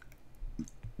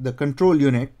the control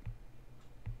unit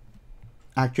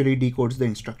actually decodes the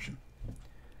instruction.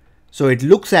 So it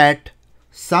looks at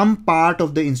some part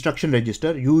of the instruction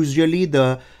register, usually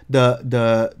the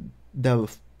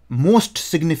most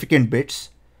significant bits.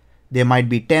 There might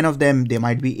be 10 of them, there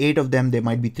might be 8 of them, there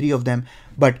might be 3 of them,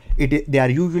 but they are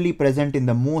usually present in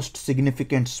the most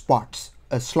significant slots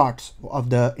of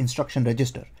the instruction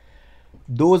register.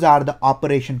 Those are the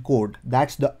operation code.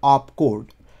 That's the op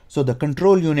code. So the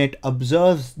control unit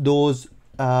observes those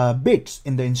bits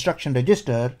in the instruction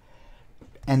register,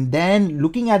 and then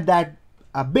looking at that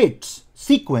bits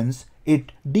sequence,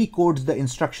 it decodes the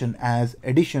instruction as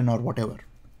addition or whatever,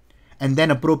 and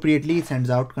then appropriately sends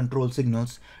out control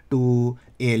signals to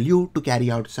ALU to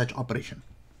carry out such operation.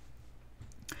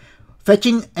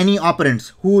 Fetching any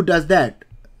operands, who does that?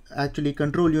 Actually,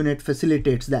 control unit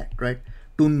facilitates that, right?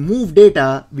 To move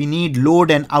data, we need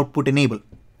load and output enable.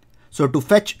 So to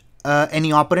fetch any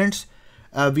operands,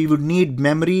 we would need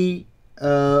memory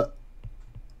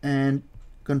and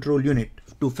control unit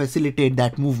to facilitate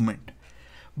that movement.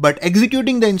 But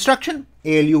executing the instruction,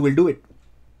 ALU will do it.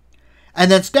 And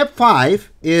then step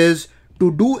 5 is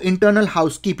to do internal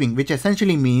housekeeping, which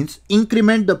essentially means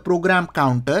increment the program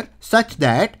counter such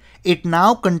that it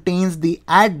now contains the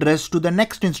address to the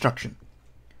next instruction.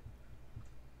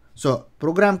 So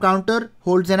program counter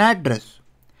holds an address.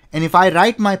 And if I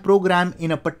write my program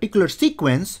in a particular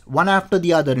sequence, one after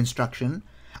the other instruction,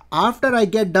 after I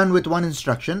get done with one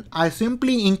instruction, I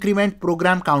simply increment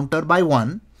program counter by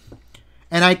 1,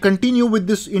 and I continue with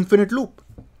this infinite loop.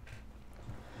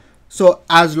 So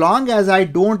as long as I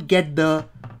don't get the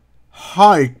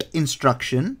halt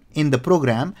instruction in the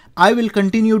program, I will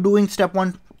continue doing step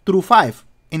 1 through 5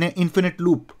 in an infinite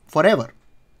loop forever.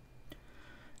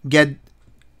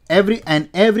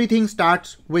 Everything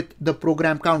starts with the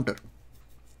program counter.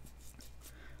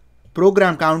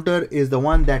 Program counter is the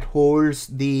one that holds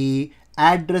the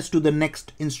address to the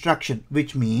next instruction,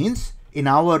 which means in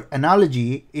our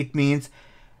analogy, it means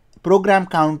program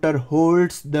counter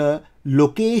holds the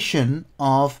location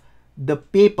of the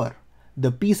paper,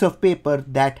 the piece of paper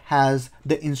that has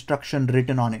the instruction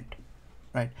written on it,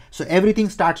 right? So everything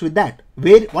starts with that.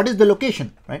 What is the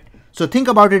location, right? So think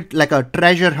about it like a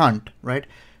treasure hunt, right?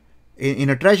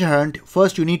 in a treasure hunt,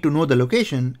 first you need to know the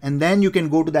location, and then you can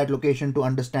go to that location to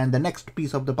understand the next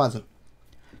piece of the puzzle.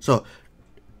 So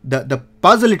the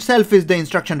puzzle itself is the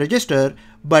instruction register,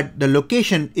 but the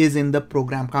location is in the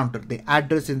program counter. The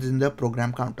address is in the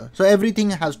program counter. So everything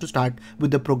has to start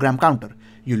with the program counter.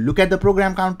 You look at the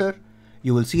program counter,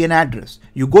 you will see an address.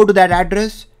 You go to that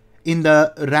address in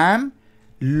the RAM,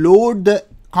 load the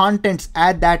contents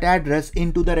at that address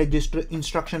into the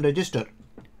instruction register.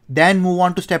 Then move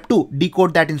on to step 2,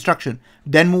 decode that instruction.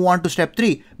 Then move on to step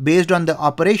 3, based on the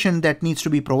operation that needs to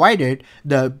be provided,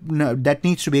 that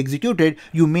needs to be executed,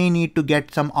 you may need to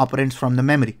get some operands from the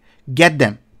memory. Get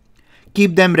them.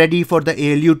 Keep them ready for the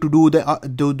ALU to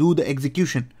do the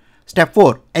execution. Step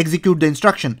 4, execute the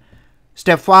instruction.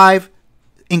 Step 5,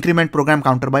 increment program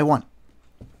counter by 1.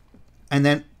 And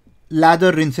then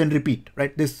lather, rinse and repeat,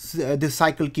 right? This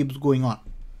cycle keeps going on.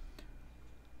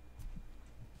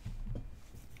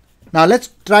 Now let's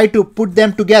try to put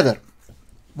them together.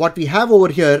 What we have over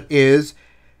here is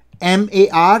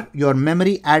MAR, your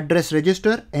memory address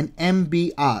register, and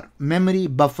MBR, memory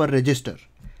buffer register.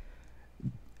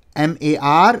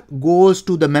 MAR goes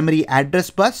to the memory address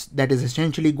bus, that is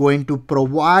essentially going to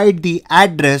provide the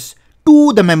address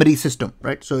to the memory system,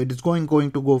 right? So it is going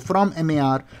to go from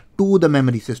MAR to the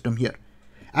memory system here.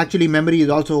 Actually, memory is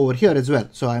also over here as well,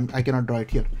 so I cannot draw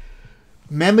it here.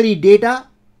 Memory data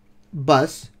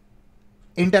bus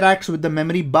interacts with the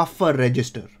memory buffer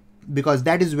register, because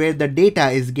that is where the data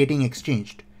is getting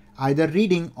exchanged, either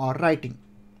reading or writing.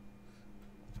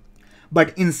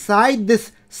 But inside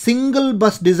this single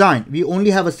bus design, we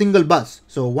only have a single bus.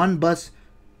 So one bus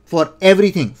for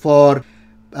everything, for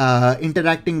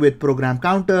interacting with program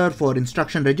counter, for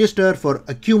instruction register, for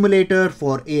accumulator,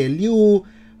 for ALU,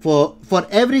 for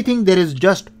everything there is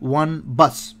just one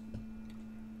bus.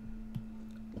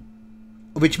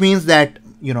 Which means that,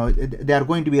 you know, there are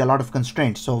going to be a lot of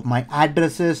constraints. So my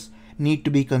addresses need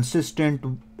to be consistent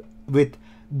with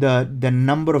the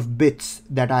number of bits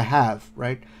that I have,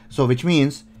 right? So which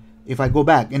means if I go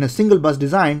back in a single bus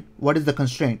design, what is the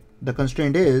constraint? The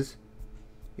constraint is,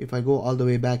 if I go all the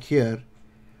way back here,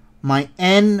 my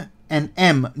N and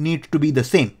M need to be the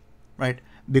same, right?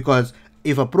 Because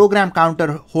if a program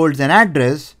counter holds an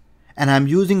address and I'm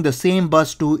using the same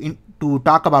bus to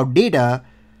talk about data,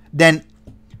 then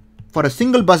for a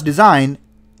single bus design,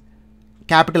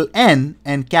 capital N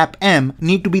and cap M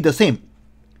need to be the same,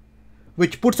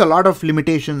 which puts a lot of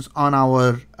limitations on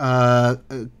our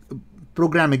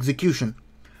program execution,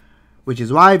 which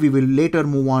is why we will later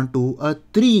move on to a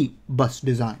 3-bus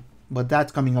design, but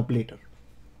that's coming up later.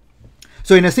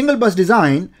 So in a single bus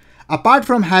design, apart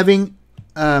from having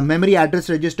a memory address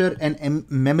register and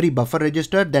memory buffer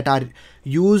register that are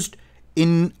used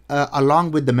in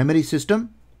along with the memory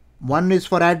system, one is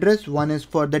for address, one is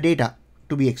for the data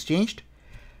to be exchanged.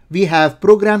 We have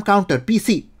program counter,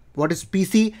 PC. What is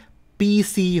PC?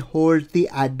 PC holds the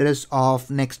address of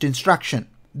next instruction.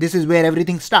 This is where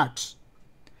everything starts.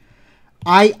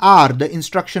 IR, the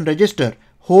instruction register,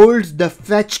 holds the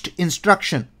fetched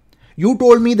instruction. You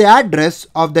told me the address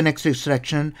of the next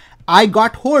instruction. I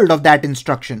got hold of that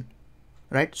instruction,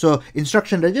 right? So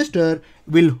instruction register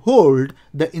will hold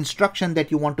the instruction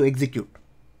that you want to execute.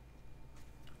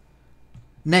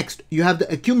 Next, you have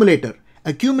the accumulator.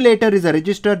 Accumulator is a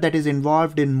register that is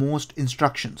involved in most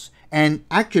instructions, and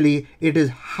actually it is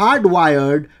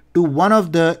hardwired to one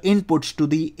of the inputs to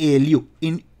the ALU.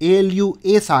 In ALU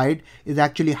A side is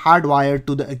actually hardwired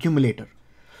to the accumulator.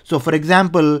 So for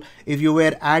example, if you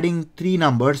were adding 3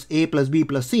 numbers, A plus B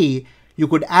plus C, you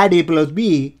could add A plus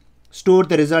B, store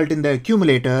the result in the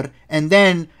accumulator, and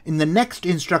then in the next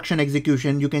instruction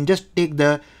execution, you can just take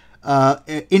the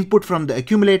input from the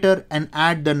accumulator and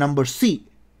add the number C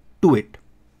to it.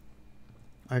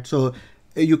 Right, so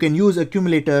you can use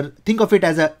accumulator, think of it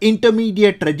as an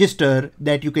intermediate register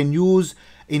that you can use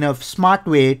in a smart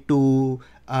way to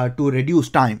reduce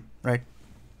time, right?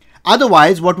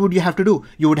 Otherwise, what would you have to do?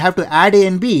 You would have to add A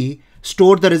and B,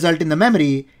 store the result in the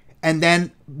memory, and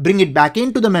then bring it back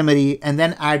into the memory and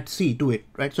then add C to it,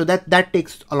 right? So that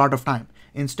takes a lot of time.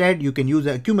 Instead, you can use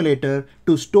the accumulator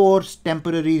to store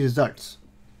temporary results.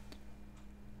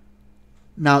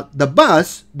 Now, the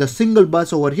bus, the single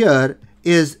bus over here,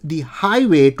 is the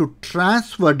highway to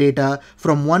transfer data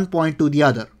from one point to the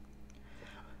other.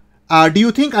 Do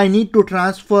you think I need to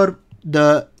transfer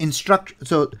the instruction?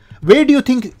 So where do you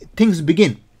think things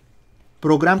begin?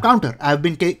 Program counter.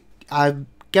 I've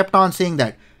kept on saying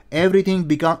that everything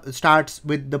starts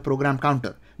with the program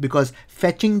counter, because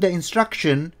fetching the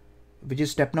instruction, which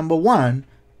is step number 1,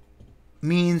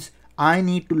 means I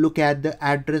need to look at the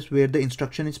address where the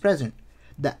instruction is present.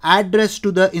 the address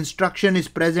to the instruction is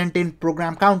present in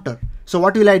program counter. So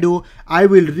what will I do? I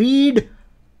will read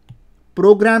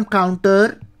program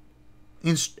counter,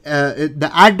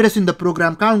 the address in the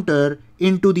program counter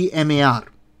into the MAR.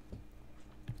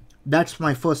 That's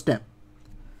my first step.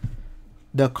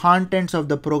 The contents of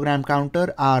the program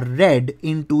counter are read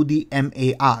into the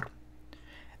MAR.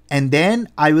 And then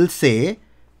I will say,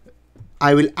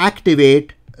 I will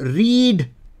activate read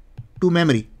to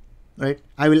memory, right?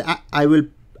 I will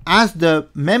ask the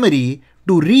memory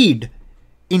to read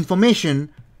information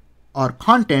or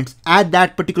contents at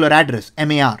that particular address,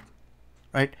 MAR,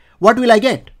 right? What will I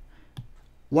get?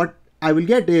 What I will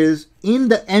get is in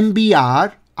the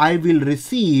MBR, I will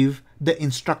receive the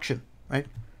instruction, right?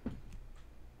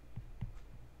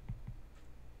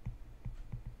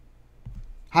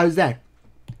 How is that?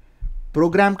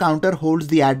 Program counter holds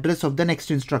the address of the next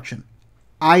instruction.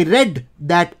 I read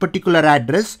that particular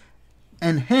address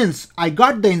and hence I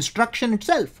got the instruction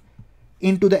itself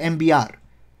into the MBR.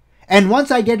 And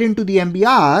once I get into the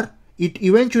MBR, it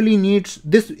eventually needs,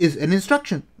 this is an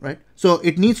instruction, right? So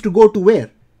it needs to go to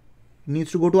where? It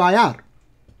needs to go to IR.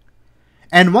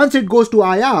 And once it goes to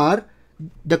IR,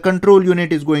 the control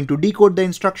unit is going to decode the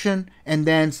instruction and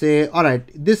then say, all right,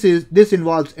 this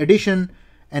involves addition,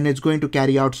 and it's going to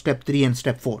carry out step 3 and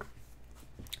step 4.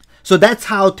 So that's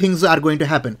how things are going to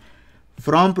happen.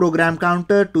 From program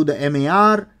counter to the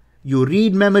MAR, you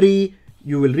read memory,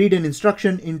 you will read an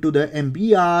instruction into the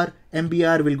MBR,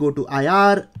 MBR will go to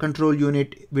IR, control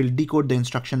unit will decode the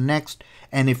instruction next,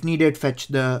 and if needed, fetch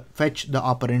the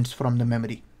operands from the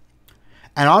memory.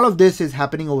 And all of this is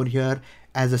happening over here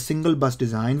as a single bus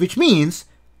design, which means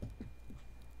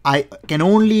I can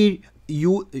only,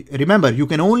 remember, you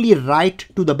can only write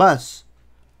to the bus.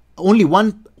 Only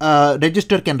one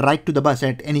register can write to the bus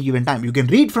at any given time. You can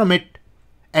read from it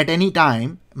at any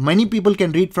time. Many people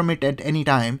can read from it at any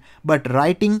time, but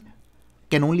writing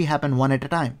can only happen one at a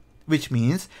time, which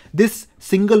means this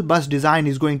single bus design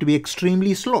is going to be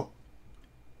extremely slow.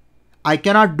 I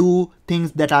cannot do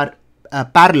things that are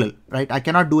parallel, right? I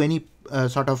cannot do any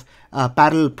sort of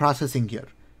parallel processing here,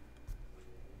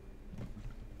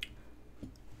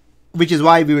 which is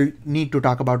why we will need to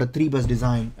talk about a 3-bus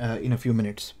design in a few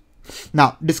minutes.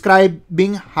 Now,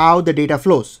 describing how the data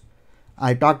flows.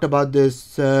 I talked about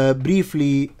this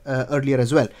briefly earlier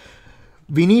as well.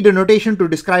 We need a notation to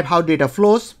describe how data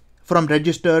flows from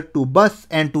register to bus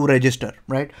and to register,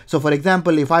 right? So for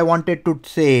example, if I wanted to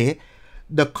say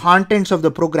the contents of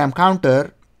the program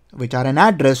counter, which are an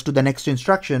address to the next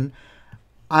instruction,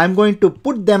 I'm going to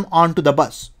put them onto the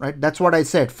bus, right? That's what I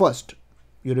said first.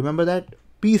 You remember that?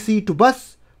 PC to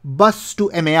bus, bus to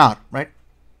MAR, right?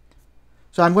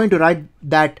 So I'm going to write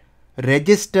that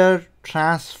register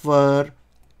transfer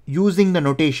using the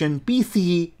notation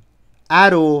PC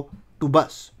arrow to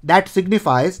bus. That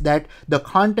signifies that the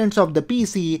contents of the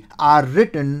PC are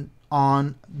written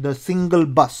on the single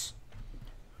bus.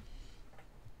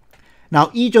 Now,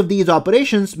 each of these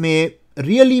operations may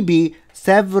really be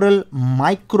several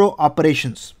micro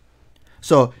operations.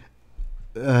 So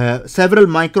several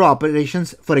micro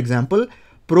operations, for example,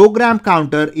 program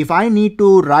counter, if I need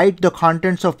to write the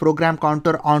contents of program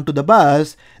counter onto the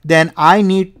bus, then I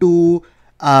need to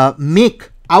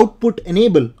make output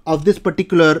enable of this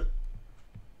particular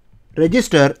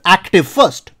register active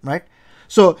first, right?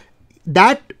 So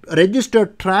that register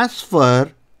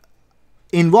transfer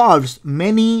involves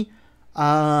many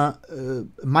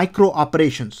micro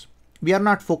operations. We are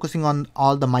not focusing on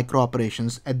all the micro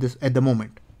operations at the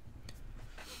moment.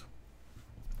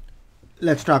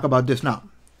 Let's talk about this now.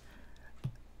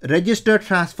 Register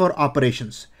transfer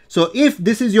operations. So if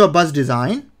this is your bus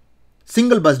design,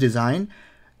 single bus design,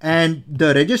 and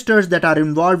the registers that are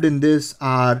involved in this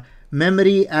are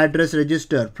memory address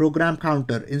register, program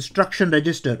counter, instruction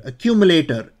register,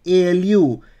 accumulator,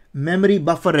 ALU, memory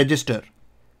buffer register,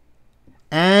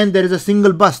 and there is a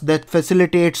single bus that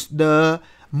facilitates the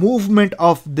movement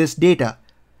of this data.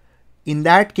 In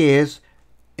that case,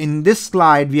 in this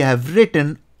slide, we have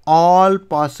written all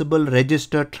possible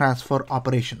register transfer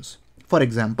operations. For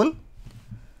example,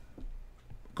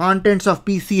 contents of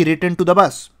PC written to the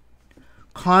bus,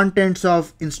 contents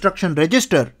of instruction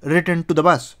register written to the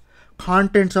bus,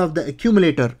 contents of the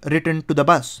accumulator written to the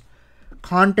bus,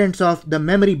 contents of the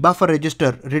memory buffer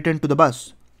register written to the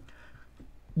bus,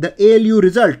 the ALU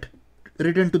result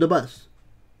written to the bus,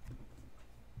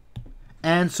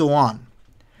 and so on.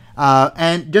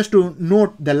 And just to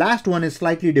note, the last one is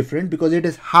slightly different because it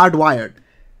is hardwired.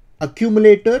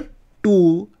 Accumulator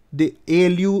to the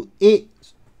ALU A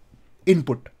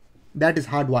input, that is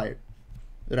hardwired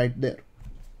right there.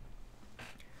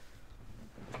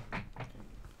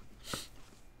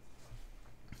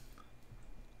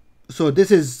 So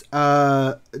this is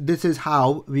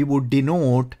how we would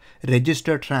denote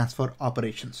register transfer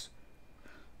operations.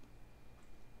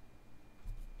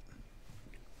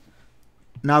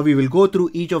 Now we will go through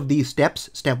each of these steps,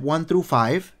 step 1 through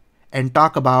 5, and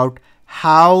talk about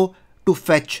how to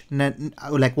fetch,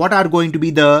 like what are going to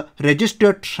be the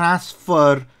register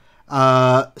transfer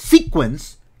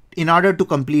sequence in order to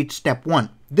complete step 1.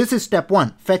 This is step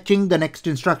 1, fetching the next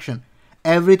instruction.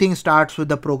 Everything starts with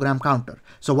the program counter.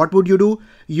 So what would you do?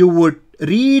 You would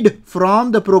read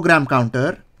from the program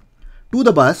counter to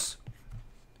the bus.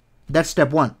 That's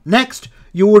step 1. Next,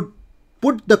 you would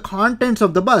put the contents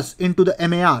of the bus into the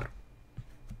MAR.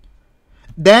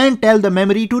 Then tell the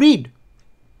memory to read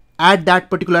at that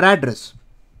particular address.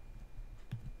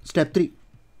 Step 3.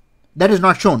 That is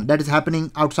not shown. That is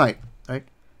happening outside, right?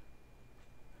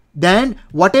 Then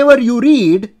whatever you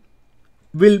read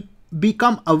will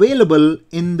become available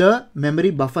in the memory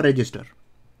buffer register.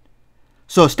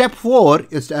 So step 4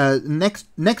 is next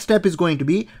step is going to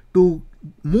be to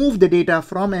move the data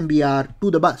from MBR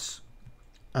to the bus.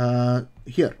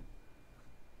 Here.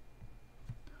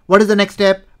 What is the next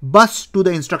step? Bus to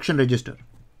the instruction register.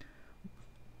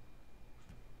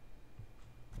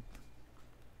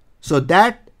 So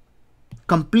that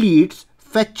completes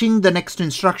fetching the next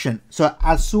instruction. So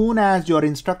as soon as your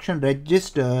instruction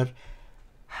register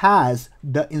has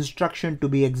the instruction to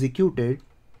be executed,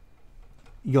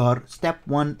 your step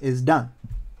 1 is done.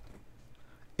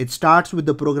 It starts with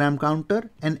the program counter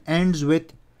and ends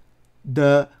with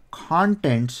the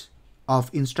contents of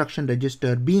instruction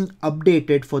register being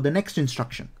updated for the next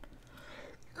instruction.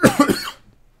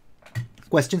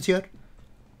 Questions here?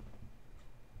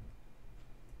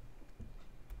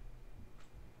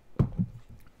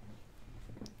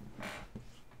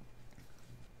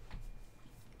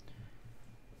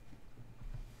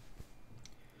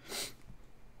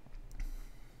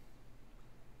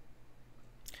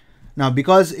 Now,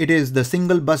 because it is the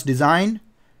single bus design,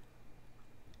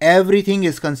 everything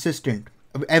is consistent.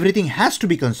 Everything has to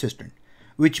be consistent,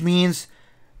 which means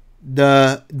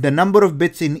the number of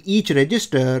bits in each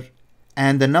register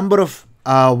and the number of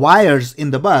wires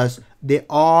in the bus, they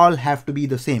all have to be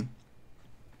the same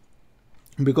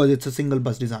because it's a single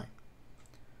bus design.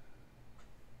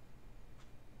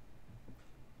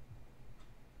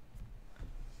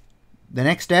 The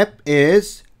next step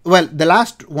is, well, the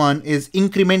last one is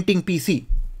incrementing PC,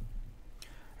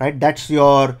 right? That's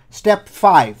your step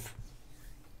 5.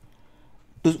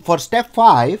 For step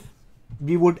 5,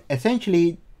 we would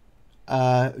essentially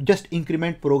just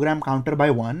increment program counter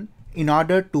by 1 in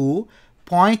order to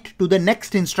point to the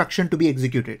next instruction to be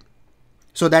executed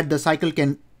so that the cycle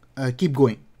can keep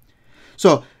going.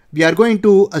 So we are going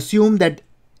to assume that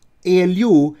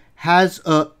ALU has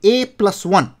a plus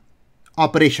 1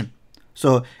 operation.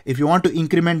 So if you want to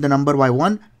increment the number by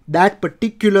 1, that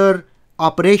particular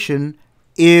operation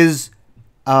is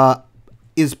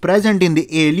present in the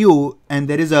ALU, and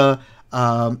there is a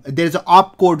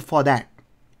opcode for that.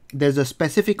 There's a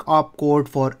specific opcode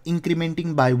for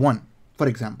incrementing by 1, for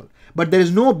example, but there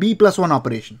is no B plus 1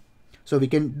 operation. So we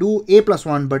can do A plus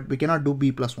 1, but we cannot do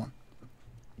B plus 1.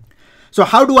 So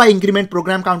how do I increment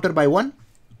program counter by 1?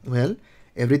 Well,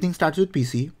 everything starts with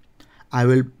PC. I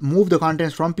will move the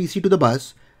contents from PC to the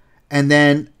bus, and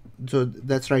then, so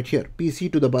that's right here,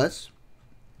 PC to the bus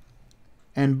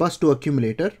and bus to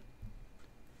accumulator.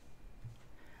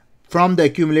 From the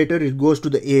accumulator, it goes to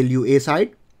the ALU A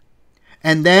side,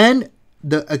 and then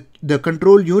the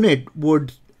control unit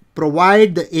would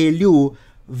provide the ALU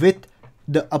with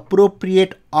the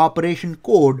appropriate operation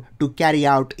code to carry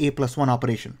out A plus 1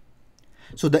 operation.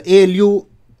 So the ALU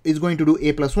is going to do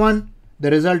A plus 1. The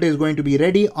result is going to be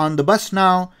ready on the bus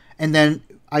now, and then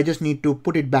I just need to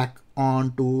put it back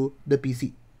onto the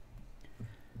PC.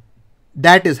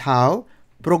 That is how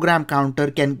program counter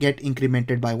can get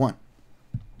incremented by 1.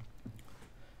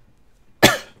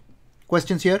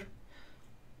 Questions here?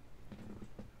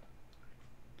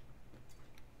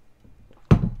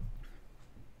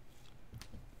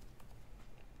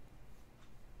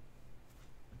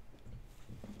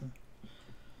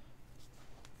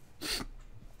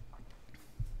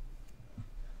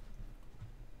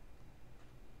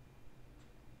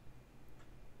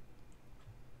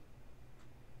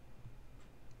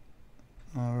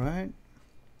 All right.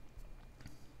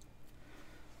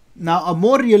 Now, a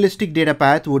more realistic data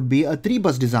path would be a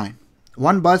 3-bus design.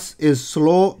 One bus is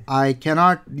slow. I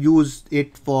cannot use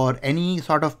it for any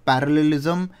sort of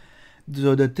parallelism.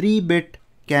 So the 3-bit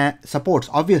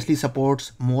obviously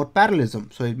supports more parallelism.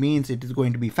 So it means it is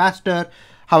going to be faster.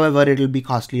 However, it will be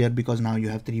costlier because now you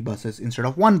have 3 buses instead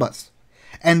of 1 bus.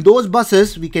 And those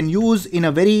buses we can use in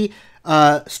a very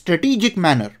strategic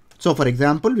manner. So for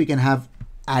example, we can have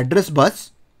address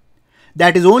bus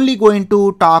that is only going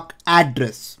to talk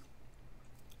address,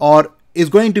 or is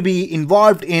going to be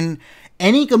involved in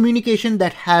any communication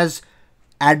that has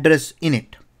address in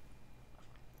it.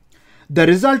 The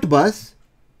result bus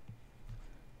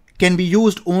can be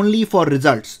used only for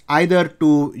results, either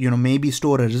to maybe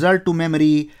store a result to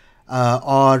memory,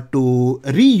 or to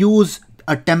reuse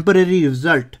a temporary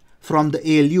result from the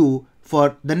ALU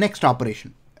for the next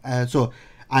operation. So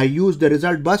I use the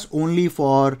result bus only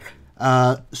for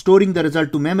storing the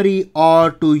result to memory,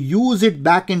 or to use it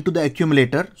back into the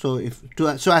accumulator, so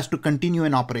as to continue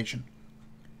an operation.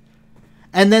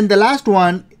 And then the last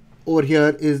one over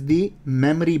here is the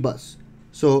memory bus.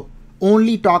 So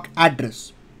only talk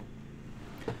address.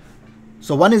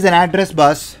 So one is an address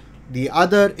bus. The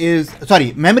other is,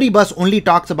 memory bus only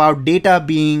talks about data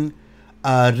being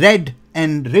read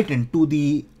and written to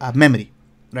the memory,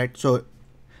 right? So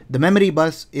the memory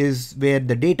bus is where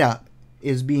the data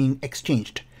is being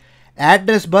exchanged.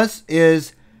 Address bus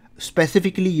is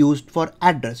specifically used for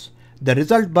address. The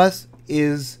result bus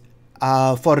is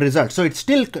for results. So it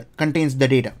still contains the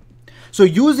data. So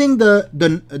using the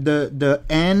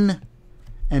N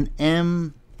and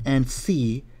M and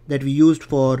C that we used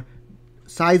for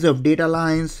size of data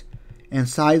lines, and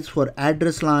size for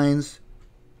address lines,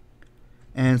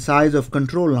 and size of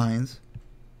control lines,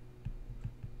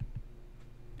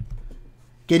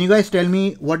 can you guys tell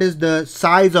me what is the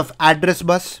size of address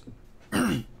bus?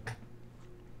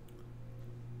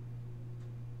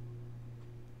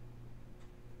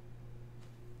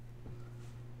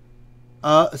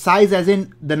 Size as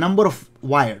in the number of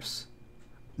wires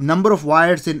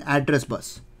in address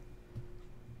bus.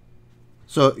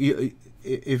 So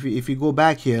if you go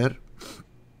back here,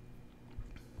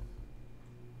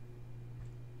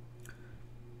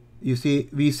 you see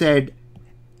we said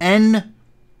N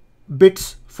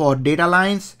bits for data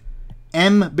lines,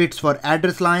 M bits for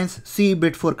address lines, C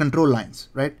bit for control lines,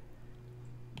 right?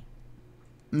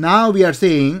 Now we are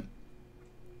saying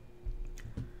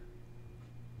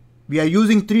we are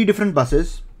using 3 different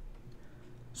buses.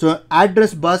 So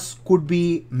address bus could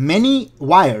be many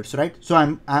wires, right? So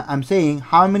I'm saying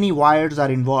how many wires are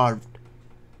involved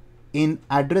in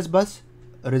address bus,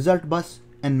 result bus,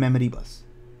 and memory bus.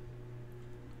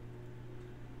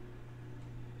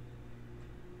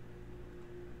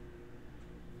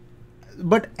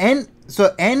 But N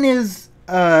is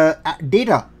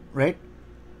data, right?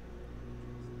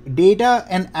 Data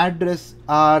and address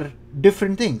are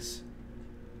different things.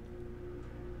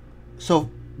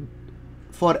 So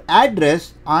for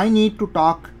address, I need to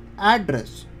talk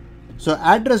address. So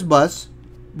address bus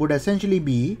would essentially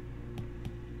be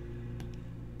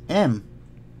M.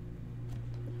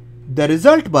 The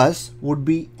result bus would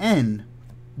be N.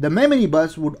 The memory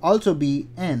bus would also be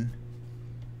N.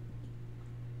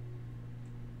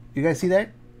 You guys see that?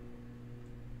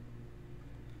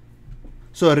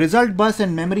 So result bus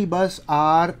and memory bus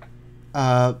are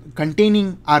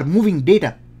moving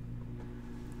data,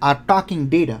 are talking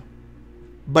data.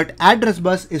 But address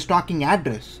bus is talking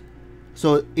address.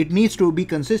 So it needs to be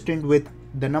consistent with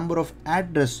the number of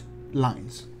address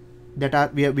lines that are,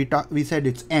 we said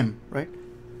it's M, right?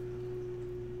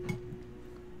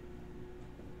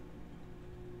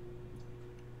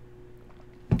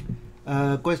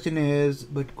 Question is,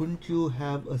 but couldn't you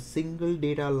have a single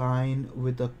data line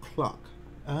with a clock?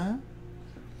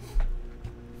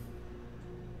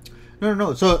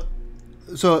 No. So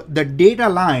the data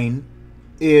line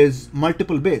is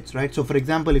multiple bits, right? So for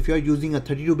example, if you're using a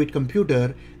 32-bit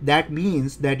computer, that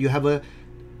means that you have a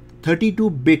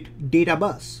 32-bit data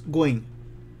bus going,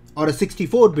 or a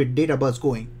 64-bit data bus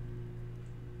going,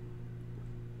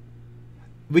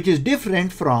 which is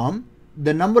different from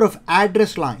the number of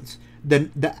address lines.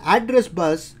 The address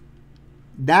bus,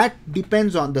 that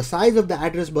depends on the size of the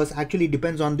address bus, actually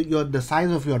depends on the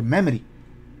size of your memory.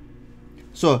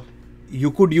 So you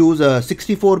could use a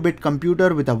 64-bit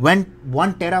computer with a 1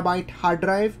 terabyte hard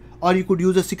drive, or you could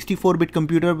use a 64-bit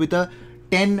computer with a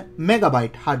 10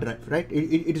 megabyte hard drive, right?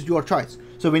 It is your choice.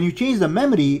 So when you change the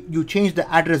memory, you change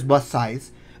the address bus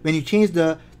size. When you change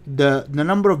the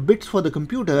number of bits for the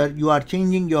computer, you are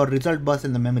changing your result bus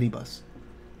and the memory bus.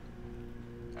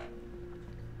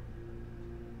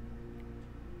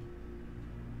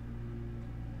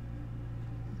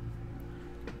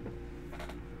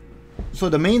 So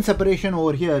the main separation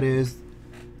over here is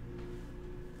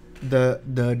the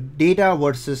data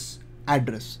versus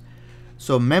address.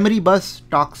 So memory bus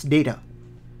talks data,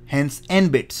 hence n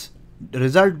bits. The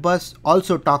result bus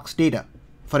also talks data.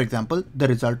 For example, the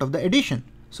result of the addition.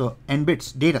 So n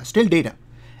bits, data, still data.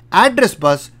 Address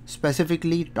bus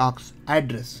specifically talks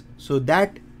address. So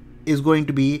that is going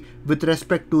to be with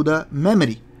respect to the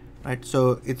memory, right?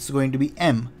 So it's going to be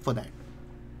M for that.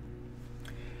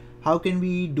 How can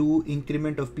we do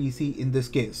increment of PC in this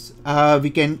case? We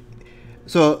can,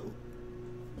 so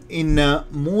in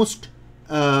most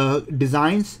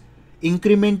designs,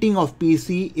 incrementing of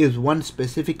PC is one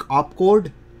specific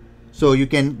opcode. So you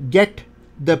can get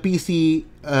the PC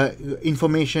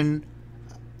information,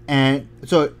 and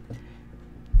so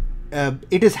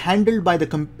it is handled by the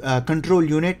control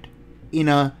unit in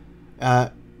a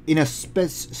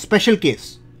special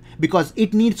case, because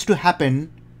it needs to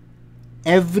happen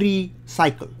every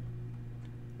cycle,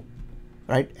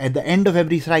 right? At the end of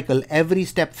every cycle, every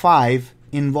step 5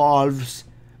 involves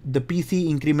the PC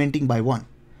incrementing by 1.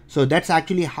 So that's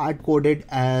actually hard coded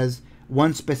as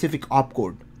one specific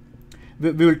opcode.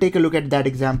 We will take a look at that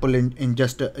example in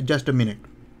just a minute.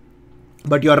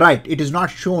 But you're right, it is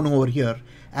not shown over here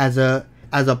as a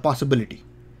possibility.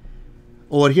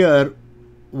 Over here,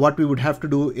 what we would have to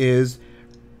do is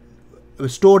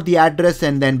store the address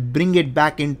and then bring it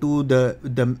back into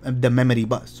the memory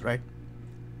bus, right?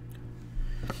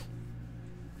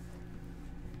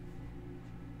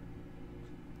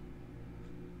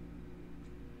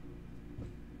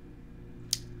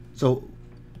 So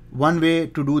one way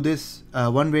to do this,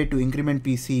 one way to increment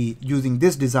PC using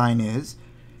this design is,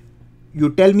 you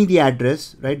tell me the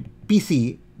address, right?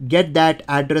 PC, get that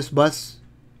address bus.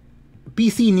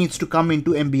 PC needs to come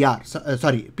into MBR.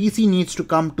 PC needs to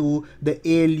come to the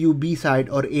ALU B side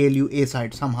or ALU A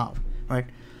side somehow, right?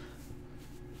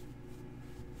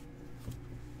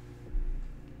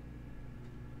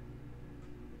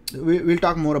 We'll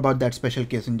talk more about that special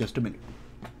case in just a minute.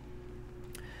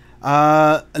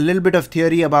 A little bit of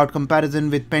theory about comparison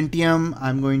with Pentium.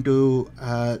 I'm going to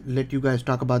let you guys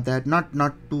talk about that. Not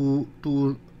too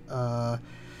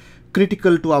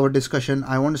critical to our discussion.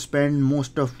 I want to spend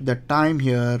most of the time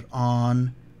here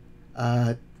on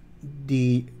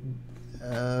the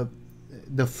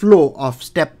flow of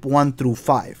step 1 through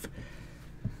 5.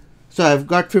 So I've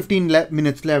got 15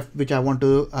 minutes left, which I want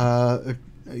to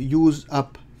use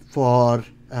up for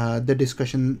the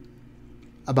discussion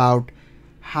about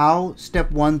how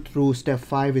step 1 through step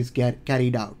 5 is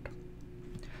carried out.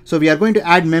 So we are going to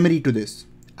add memory to this.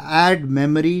 Add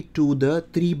memory to the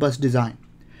 3-bus design.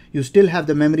 You still have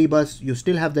the memory bus, you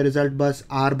still have the result bus,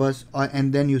 R bus,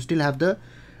 and then you still have the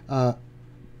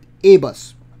A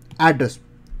bus, address,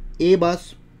 A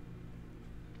bus,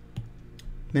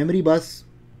 memory bus,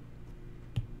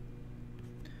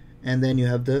 and then you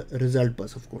have the result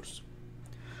bus, of course.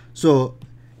 So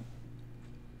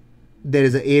there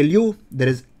is a ALU, there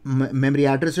is memory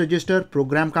address register,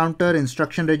 program counter,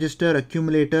 instruction register,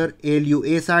 accumulator, ALU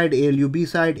A side, ALU B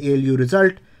side, ALU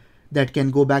result that can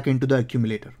go back into the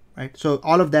accumulator, right? So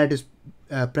all of that is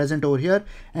present over here.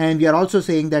 And we are also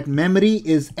saying that memory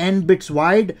is n bits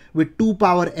wide with 2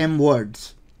 power m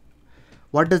words.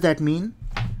 What does that mean?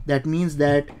 That means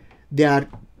that there are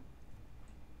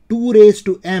 2 raised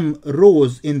to m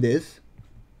rows in this.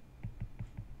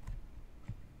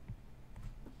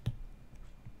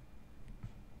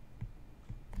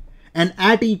 And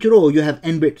at each row, you have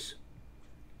n bits.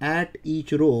 At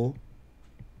each row,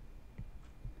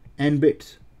 n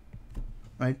bits,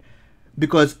 right?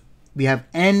 Because we have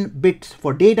n bits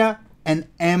for data and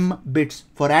m bits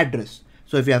for address.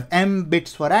 So if you have m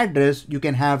bits for address, you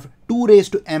can have 2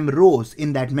 raised to m rows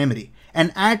in that memory.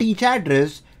 And at each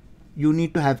address, you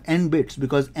need to have n bits,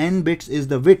 because n bits is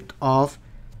the width of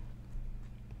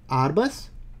R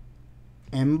bus,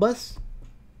 M bus,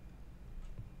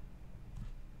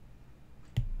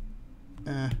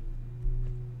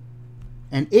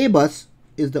 and A bus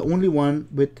is the only one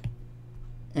with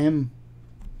m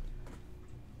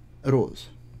rows,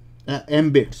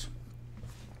 m bits.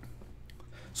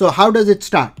 So how does it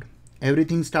start?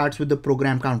 Everything starts with the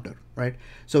program counter, right?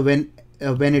 So when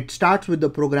it starts with the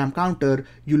program counter,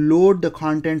 you load the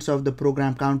contents of the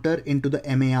program counter into the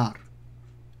MAR.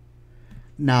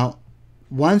 Now,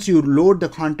 once you load the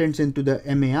contents into the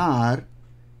MAR,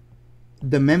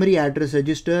 the memory address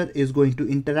register is going to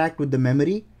interact with the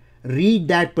memory, read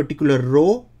that particular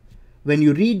row. When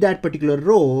you read that particular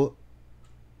row,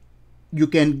 you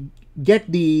can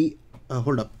get the,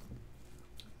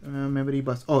 memory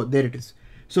bus. Oh, there it is.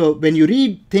 So when you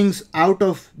read things out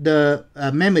of the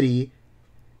memory,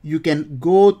 you can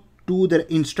go to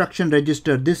the instruction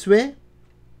register this way.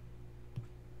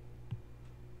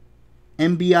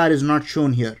 MBR is not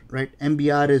shown here, right?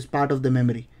 MBR is part of the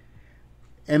memory.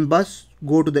 M bus,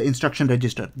 go to the instruction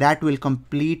register. That will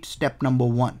complete step number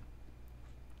 1.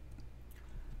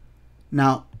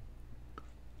 Now,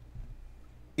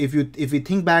 if we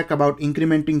think back about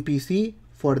incrementing PC,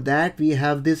 for that we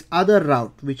have this other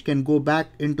route which can go back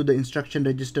into the instruction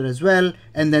register as well,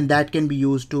 and then that can be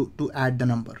used to add the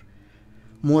number.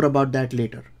 More about that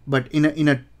later. But in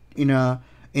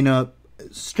a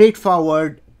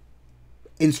straightforward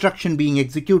instruction being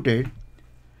executed,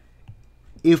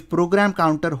 if program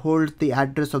counter holds the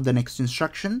address of the next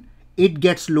instruction, it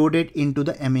gets loaded into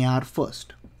the MAR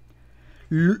first.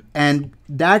 And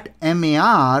that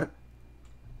MAR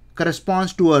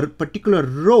corresponds to a particular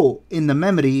row in the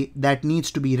memory that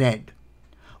needs to be read.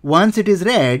 Once it is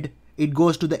read, it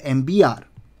goes to the MBR,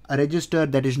 a register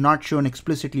that is not shown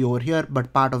explicitly over here,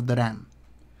 but part of the RAM.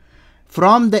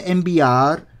 From the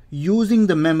MBR, using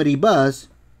the memory bus,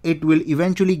 it will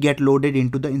eventually get loaded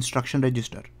into the instruction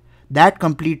register. That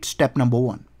completes step number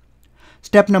 1.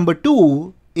 Step number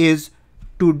 2 is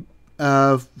to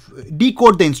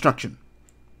decode the instruction.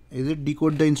 Is it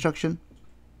decode the instruction?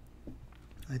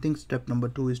 I think step number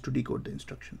 2 is to decode the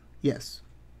instruction. Yes.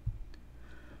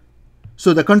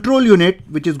 So the control unit,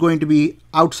 which is going to be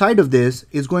outside of this,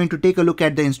 is going to take a look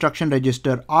at the instruction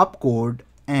register opcode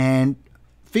and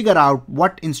figure out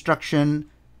what instruction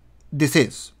this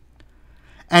is.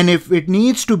 And if it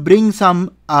needs to bring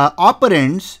some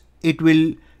operands, it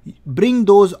will bring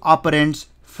those operands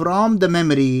from the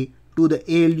memory to the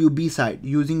ALU B side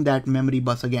using that memory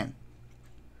bus again.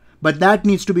 But that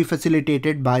needs to be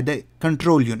facilitated by the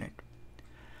control unit.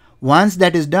 Once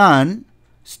that is done,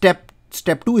 step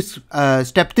 3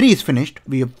 is finished.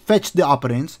 We have fetched the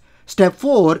operands. Step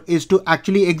 4 is to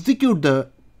actually execute the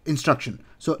instruction.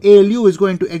 So ALU is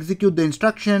going to execute the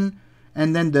instruction,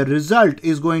 and then the result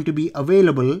is going to be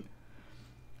available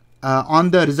on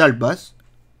the result bus.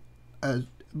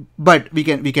 But we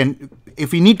can,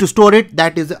 if we need to store it,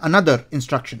 that is another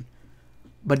instruction.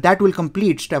 But that will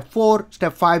complete step 4.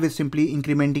 Step 5 is simply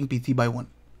incrementing PC by 1.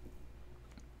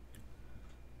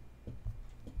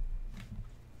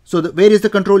 So where is the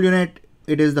control unit?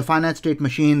 It is the finite state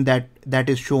machine that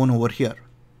is shown over here.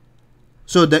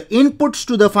 So the inputs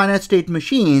to the finite state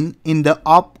machine in the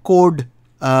opcode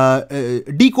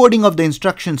decoding of the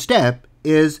instruction step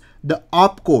is the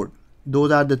opcode. Those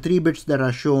are the 3 bits that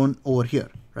are shown over here,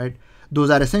 right?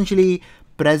 Those are essentially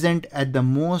present at the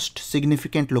most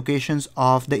significant locations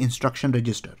of the instruction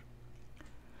register.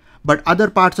 But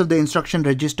other parts of the instruction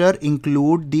register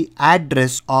include the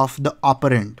address of the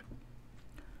operand.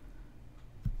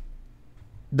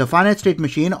 The finite state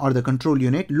machine or the control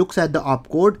unit looks at the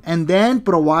opcode and then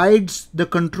provides the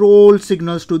control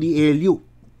signals to the ALU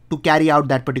to carry out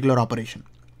that particular operation.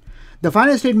 The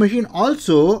finite state machine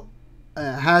also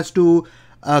has to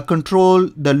control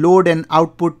the load and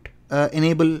output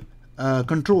enable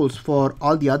controls for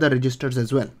all the other registers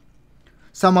as well.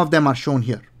 Some of them are shown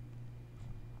here.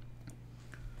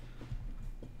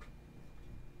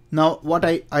 Now what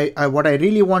I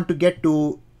really want to get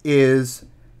to is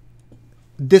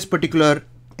this particular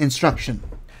instruction.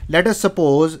 Let us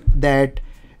suppose that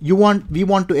we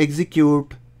want to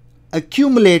execute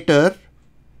accumulator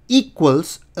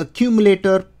equals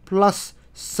accumulator plus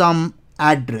some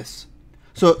address.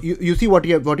 So you see what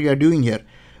you are doing here.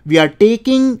 We are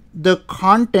taking the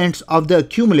contents of the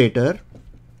accumulator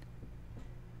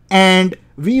and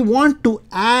we want to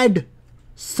add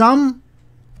some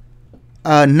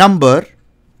number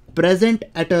present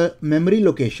at a memory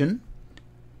location.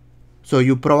 So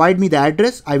you provide me the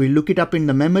address, I will look it up in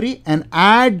the memory and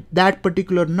add that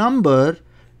particular number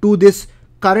to this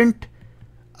current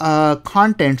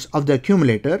contents of the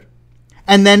accumulator,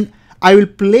 and then I will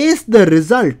place the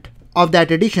result of that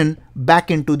addition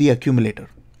back into the accumulator.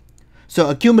 So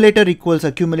accumulator equals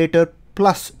accumulator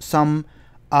plus some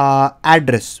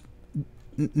address,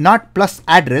 not plus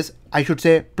address, I should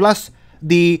say plus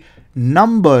the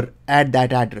number at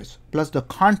that address, plus the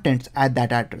contents at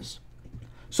that address.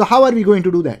 So how are we going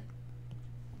to do that?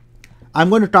 I'm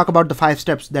going to talk about the 5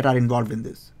 steps that are involved in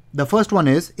this. The first one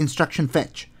is instruction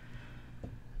fetch.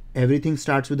 Everything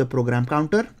starts with the program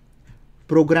counter.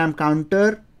 Program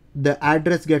counter, the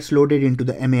address gets loaded into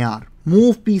the MAR.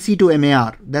 Move PC to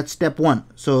MAR, that's step 1.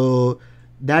 So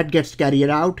that gets carried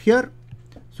out here.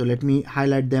 So let me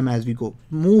highlight them as we go.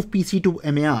 Move PC to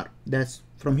MAR, that's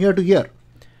from here to here.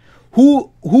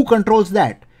 Who controls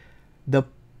that? The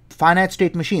finite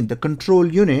state machine, the control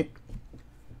unit,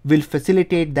 will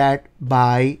facilitate that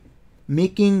by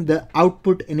making the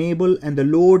output enable and the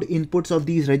load inputs of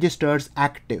these registers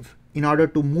active in order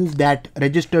to move that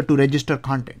register to register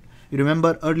content. You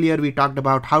remember earlier we talked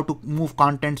about how to move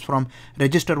contents from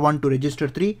register 1 to register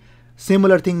 3.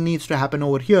 Similar thing needs to happen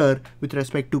over here with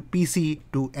respect to PC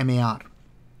to MAR.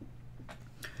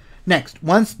 Next,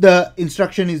 once the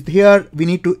instruction is here, we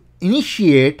need to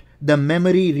initiate the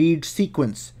memory read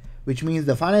sequence, which means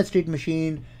the finite state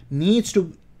machine needs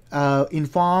to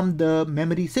inform the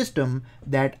memory system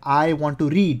that I want to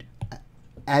read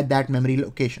at that memory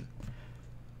location.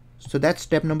 So that's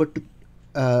step number 2.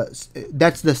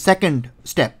 That's the second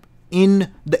step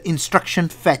in the instruction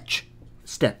fetch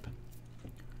step.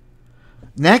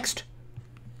 Next,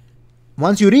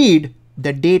 once you read,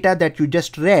 the data that you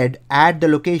just read at the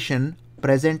location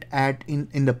present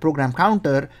in the program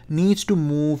counter needs to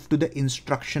move to the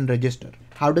instruction register.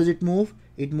 How does it move?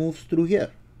 It moves through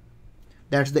here.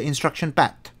 That's the instruction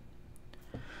path.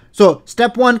 So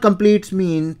step 1 completes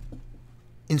mean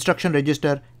instruction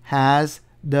register has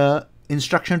the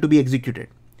instruction to be executed.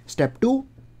 Step 2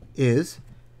 is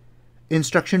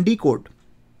instruction decode,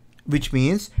 which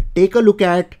means take a look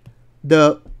at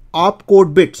the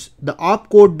opcode bits. The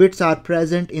opcode bits are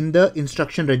present in the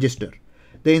instruction register.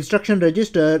 The instruction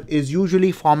register is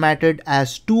usually formatted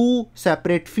as 2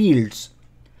 separate fields.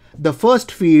 The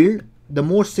first field, the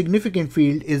most significant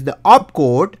field, is the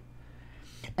opcode,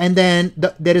 and then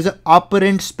there is an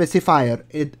operand specifier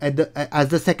as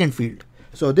the second field.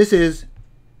 So this is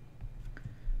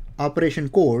operation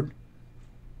code,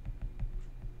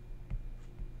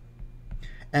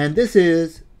 and this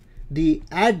is the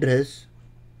address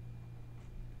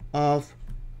of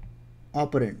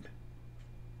operand.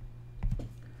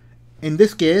 In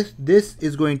this case, this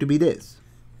is going to be this.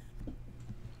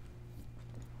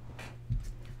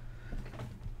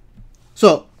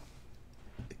 So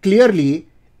clearly,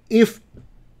 if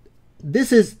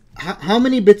this is, how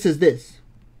many bits is this?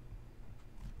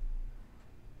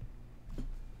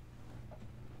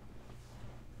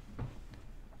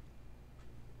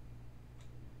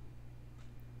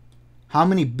 How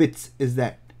many bits is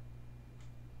that?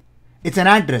 It's an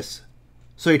address,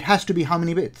 so it has to be how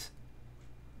many bits?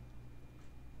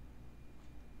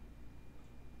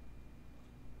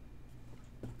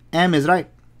 M is right.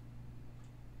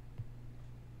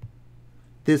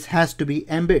 This has to be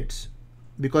M bits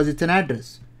because it's an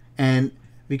address, and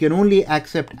we can only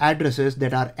accept addresses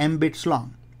that are M bits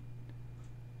long.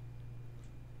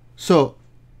 So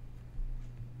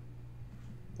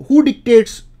who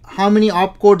dictates how many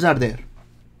opcodes are there?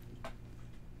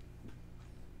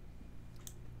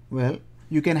 Well,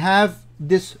 you can have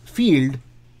this field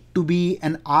to be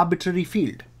an arbitrary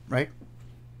field, right?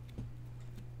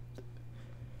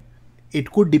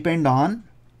 It could depend on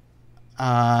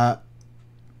the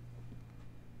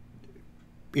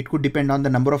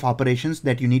number of operations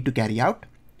that you need to carry out.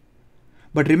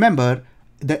 But remember,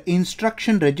 the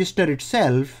instruction register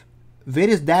itself, where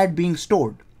is that being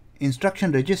stored?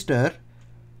 Instruction register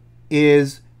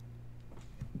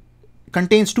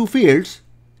contains 2 fields,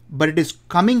 but it is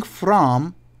coming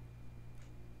from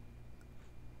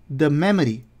the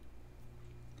memory.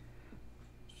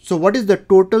 So what is the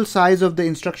total size of the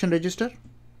instruction register?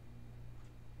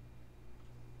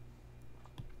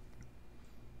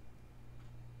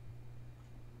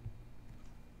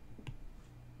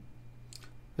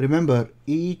 Remember,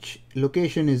 each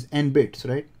location is n bits,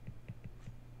 right?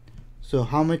 So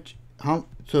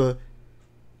so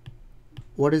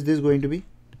what is this going to be?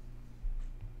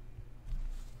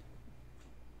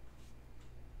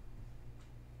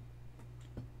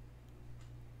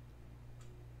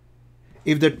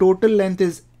 If the total length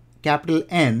is capital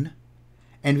N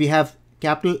and we have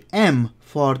capital M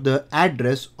for the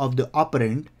address of the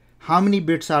operand, how many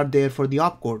bits are there for the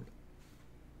opcode?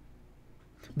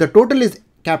 The total is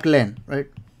capital N, right?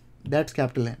 That's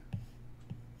capital N,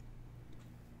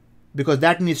 because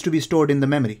that needs to be stored in the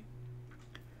memory.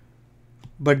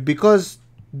 But because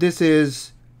this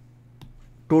is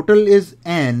total is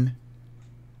N,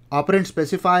 operand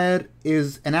specifier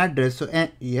is an address, so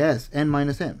N, yes, N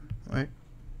minus M, right?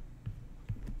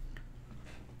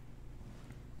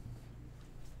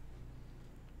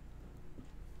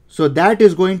 So that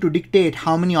is going to dictate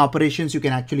how many operations you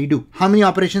can actually do. How many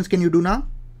operations can you do now?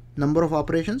 Number of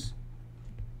operations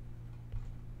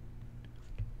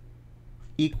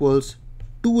equals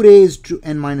 2 raised to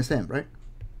N minus M, right?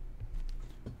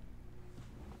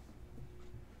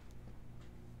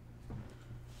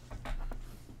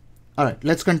 All right,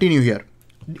 let's continue here.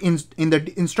 In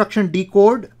the instruction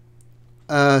decode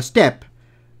step,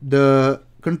 the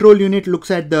control unit looks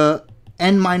at the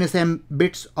N minus M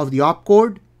bits of the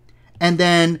opcode and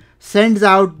then sends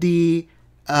out the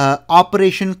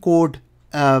operation code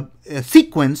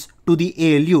sequence to the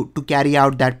ALU to carry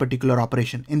out that particular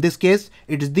operation. In this case,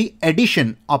 it is the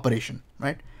addition operation,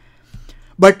 right?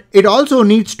 But it also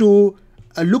needs to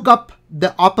look up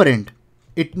the operand.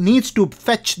 It needs to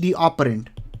fetch the operand.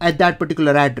 at that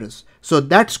particular address. So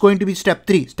that's going to be step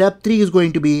 3. Step 3 is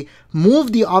going to be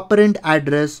move the operand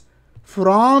address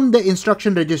from the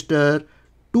instruction register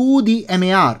to the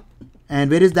MAR. And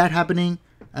where is that happening?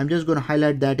 I'm just going to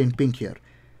highlight that in pink here.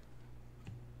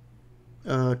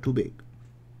 Too big.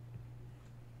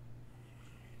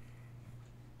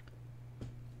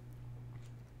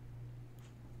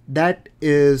 That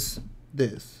is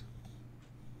this.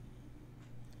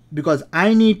 Because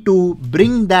I need to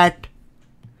bring the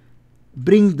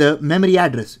memory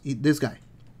address, this guy,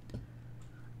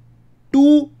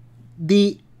 to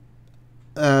the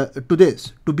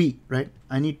to B, right?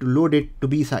 I need to load it to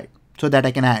B side so that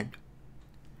I can add.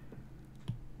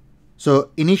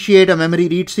 So initiate a memory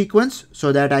read sequence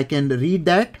so that I can read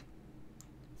that.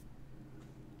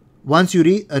 Once you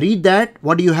read that,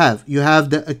 what do you have? You have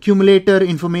the accumulator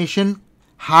information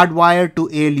hardwired to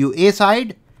ALU A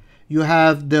side. You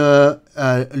have the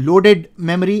loaded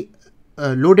memory,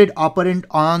 loaded operand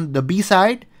on the B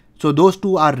side. So those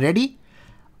two are ready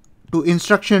to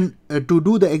instruction to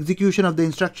do the execution of the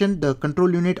instruction. The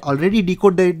control unit already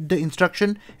decoded the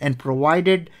instruction and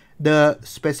provided the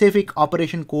specific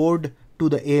operation code to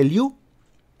the ALU.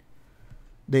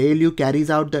 The ALU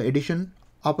carries out the addition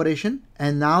operation,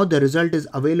 and now the result is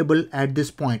available at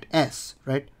this point S,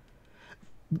 right?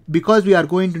 Because we are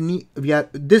going to need,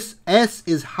 this S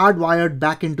is hardwired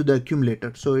back into the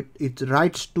accumulator, so it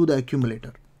writes to the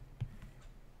accumulator.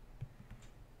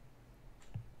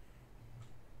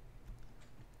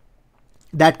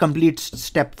 That completes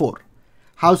step 4.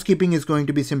 Housekeeping is going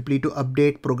to be simply to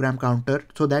update program counter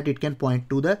so that it can point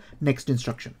to the next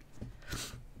instruction.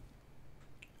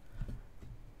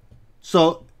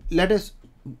 So let us,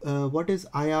 what is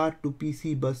IR to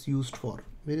PC bus used for?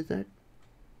 Where is that?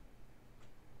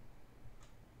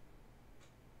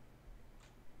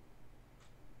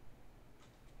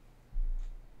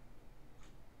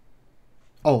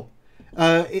 Oh,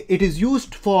 it is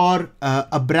used for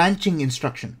a branching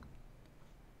instruction.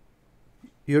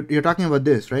 You're talking about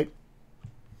this, right?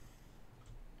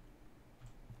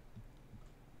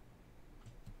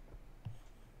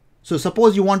 So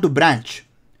suppose you want to branch.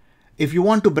 If you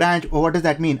want to branch, what does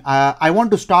that mean? I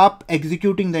want to stop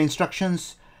executing the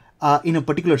instructions in a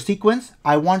particular sequence.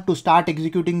 I want to start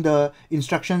executing the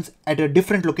instructions at a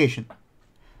different location.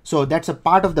 So that's a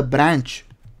part of the branch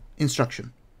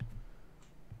instruction.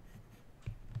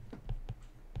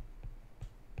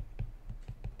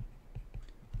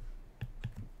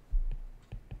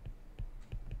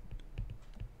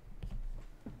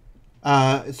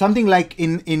 Something like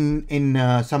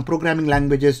in some programming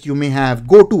languages, you may have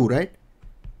go to, right?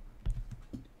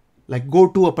 Like go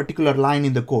to a particular line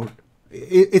in the code.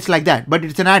 It's like that, but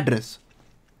it's an address.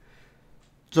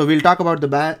 So we'll talk about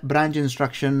the branch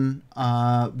instruction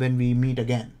when we meet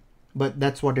again, but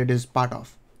that's what it is part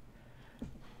of.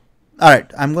 All right,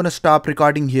 I'm going to stop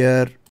recording here.